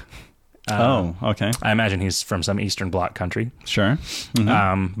 Vishihotdog. Okay. I imagine he's from some Eastern Bloc country. Sure.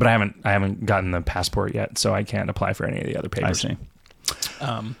 Mm-hmm. But I haven't gotten the passport yet, so I can't apply for any of the other papers. I see.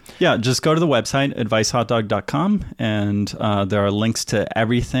 Yeah, just go to the website, advicehotdog.com, and there are links to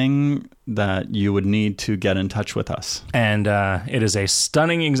everything that you would need to get in touch with us. And it is a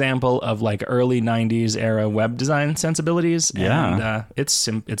stunning example of like early 90s era web design sensibilities. Yeah. And it's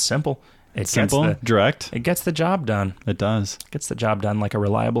simple. It's simple, direct. It gets the job done. It does. Gets the job done like a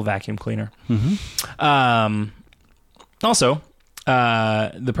reliable vacuum cleaner. Mm-hmm. Also,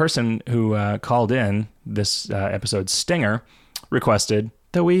 the person who called in this episode's stinger requested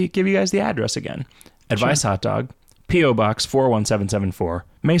that we give you guys the address again. Advice Hot Dog, P.O. Box 41774,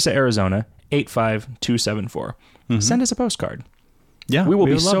 Mesa, Arizona 85274. Send us a postcard. Yeah, We will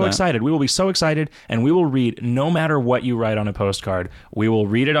be would love so that. excited. We will be so excited, and we will read no matter what you write on a postcard. We will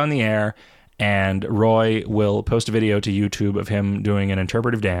read it on the air, and Roy will post a video to YouTube of him doing an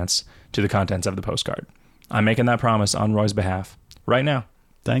interpretive dance to the contents of the postcard. I'm making that promise on Roy's behalf right now.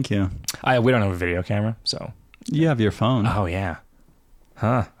 Thank you. We don't have a video camera, so... You have your phone. Oh, yeah.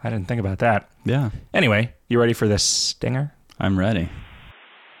 Huh, I didn't think about that. Yeah, Anyway, you ready for this stinger? I'm ready.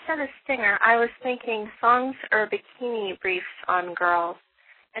 Instead of stinger, I was thinking songs or bikini briefs on girls.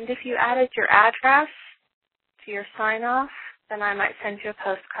 And if you added your address to your sign-off, then I might send you a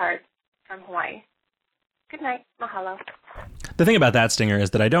postcard from Hawaii. Good night. Mahalo. The thing about that stinger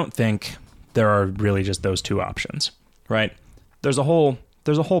is that I don't think there are really just those two options, right? There's a whole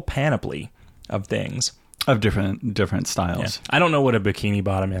panoply of things. Of different styles. I don't know what a bikini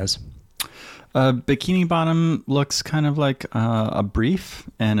bottom is. A bikini bottom looks kind of like a brief,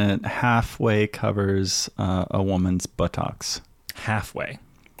 and it halfway covers a woman's buttocks. Halfway.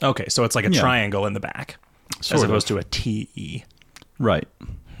 Okay, so it's like a Yeah. triangle in the back, Sort as of. opposed to a T. Right.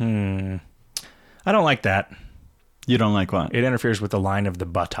 I don't like that. You don't like what? It interferes with the line of the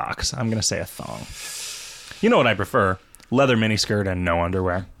buttocks. I'm going to say a thong. You know what I prefer? Leather miniskirt and no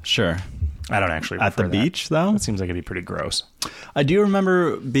underwear. Sure. I don't actually At prefer the that. beach, though? It seems like it'd be pretty gross. I do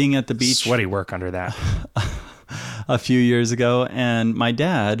remember being at the beach Sweaty work under that. a few years ago, and my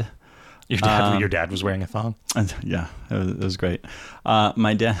dad... Your dad was wearing a thong? Yeah, it was great.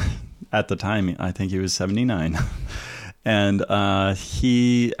 My dad, at the time, I think he was 79. And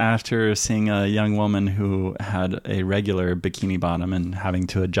he, after seeing a young woman who had a regular bikini bottom and having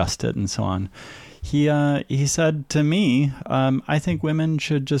to adjust it and so on, he said to me, I think women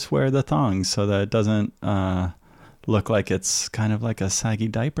should just wear the thongs so that it doesn't look like it's kind of like a saggy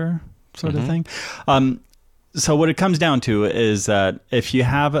diaper sort of thing. So what it comes down to is that if you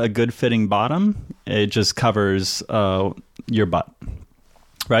have a good fitting bottom, it just covers your butt.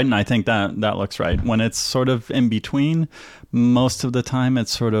 Right, and I think that looks right. When it's sort of in between, most of the time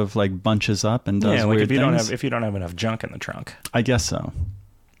it's sort of like bunches up and does like weird things. if you don't have enough junk in the trunk. I guess so.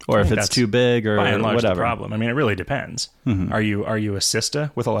 Or I if think it's that's too big or by and large whatever. the problem. I mean, it really depends. Are you a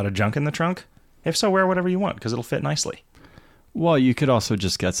sister with a lot of junk in the trunk? If so, wear whatever you want because it'll fit nicely. Well, you could also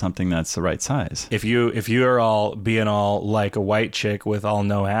just get something that's the right size. If you're all being all like a white chick with all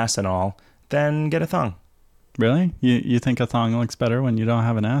no ass and all, then get a thong. Really? You think a thong looks better when you don't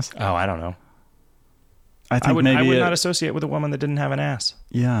have an ass? Oh, I don't know. I think I would maybe not associate with a woman that didn't have an ass.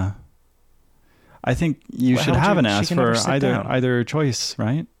 Yeah. I think you Well, should how would have you- an she ass can never for sit either down. either choice,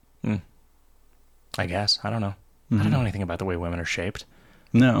 right? I guess. I don't know. I don't know anything about the way women are shaped.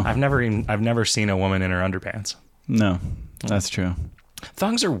 No. I've never seen a woman in her underpants. No. That's true.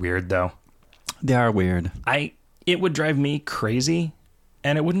 Thongs are weird though. They are weird. It would drive me crazy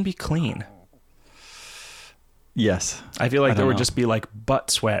and it wouldn't be clean. Yes. I feel like there don't would know. just be like butt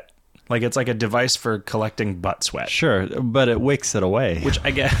sweat. Like it's like a device for collecting butt sweat, Sure, but it wicks it away. which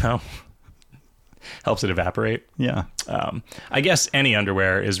I guess helps it evaporate. Yeah. I guess any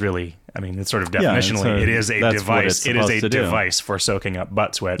underwear is really, I mean, it's sort of Yeah, it's definitionally, it is a that's what device. it's It is supposed a to do. device for soaking up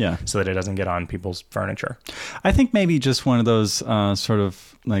butt sweat Yeah. so that it doesn't get on people's furniture. I think maybe just one of those sort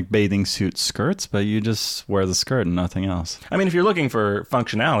of like bathing suit skirts, but you just wear the skirt and nothing else. I mean, if you're looking for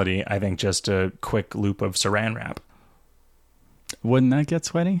functionality, I think just a quick loop of saran wrap. Wouldn't that get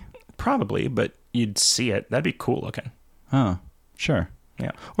sweaty? Probably, but you'd see it. That'd be cool looking. Oh, sure.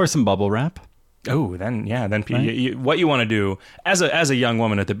 Yeah. Or some bubble wrap. Oh, then yeah, then Right. what you want to do as a young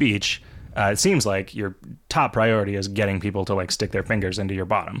woman at the beach, it seems like your top priority is getting people to like stick their fingers into your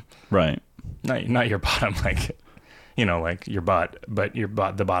bottom, Right. not your bottom, like like your butt, but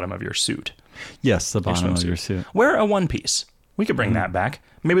the bottom of your suit. Yes, the bottom of swimsuit. your suit. Wear a one piece. We could bring that back.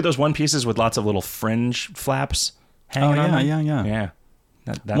 Maybe those one pieces with lots of little fringe flaps hanging Oh, on yeah, them. yeah. Yeah.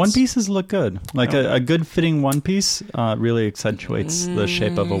 That's, One pieces look good. Like a good fitting one piece really accentuates the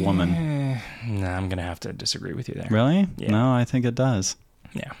shape of a woman. Nah, I'm gonna have to disagree with you there. Really? Yeah. No, I think it does.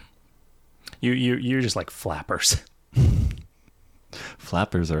 Yeah. You're just like flappers.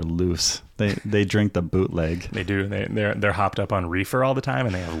 Flappers are loose. They drink the bootleg. They do. They're hopped up on reefer all the time,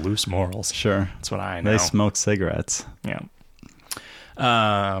 and they have loose morals. Sure. That's what I know. They smoke cigarettes. Yeah.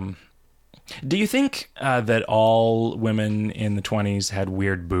 Do you think that all women in the 20s had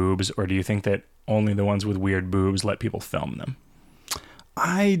weird boobs, or do you think that only the ones with weird boobs let people film them?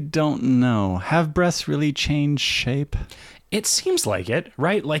 I don't know. Have breasts really changed shape? It seems like it,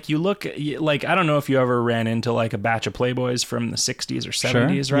 right? Like you look, like I don't know if you ever ran into like a batch of Playboys from the 60s or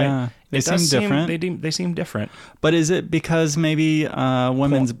 70s, Sure, right? yeah. They It does seem different. They seem different. But is it because maybe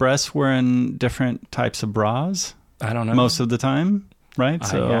women's breasts were in different types of bras I don't know. most of the time, right?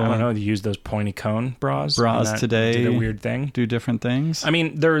 I don't know. You use those pointy cone bras. Bras and that today did a weird thing. do different things. I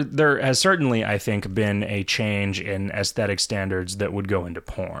mean, there has certainly, I think, been a change in aesthetic standards that would go into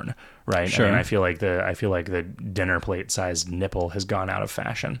porn, right? Sure. I mean, I feel like the dinner plate sized nipple has gone out of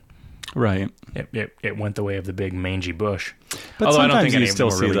fashion. Right. It went the way of the big mangy bush. But Although I don't sometimes think any you of them still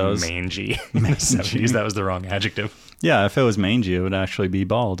were see really those. mangy in the 70s. That was the wrong adjective. Yeah, if it was mangy, it would actually be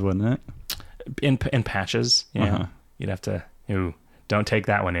bald, wouldn't it? In patches, yeah. Uh-huh. You'd have to. Ooh, don't take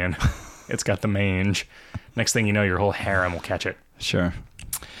that one in. It's got the mange. Next thing you know, your whole harem will catch it. Sure.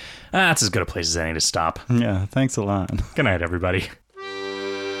 That's as good a place as any to stop. Yeah, thanks a lot. Good night, everybody.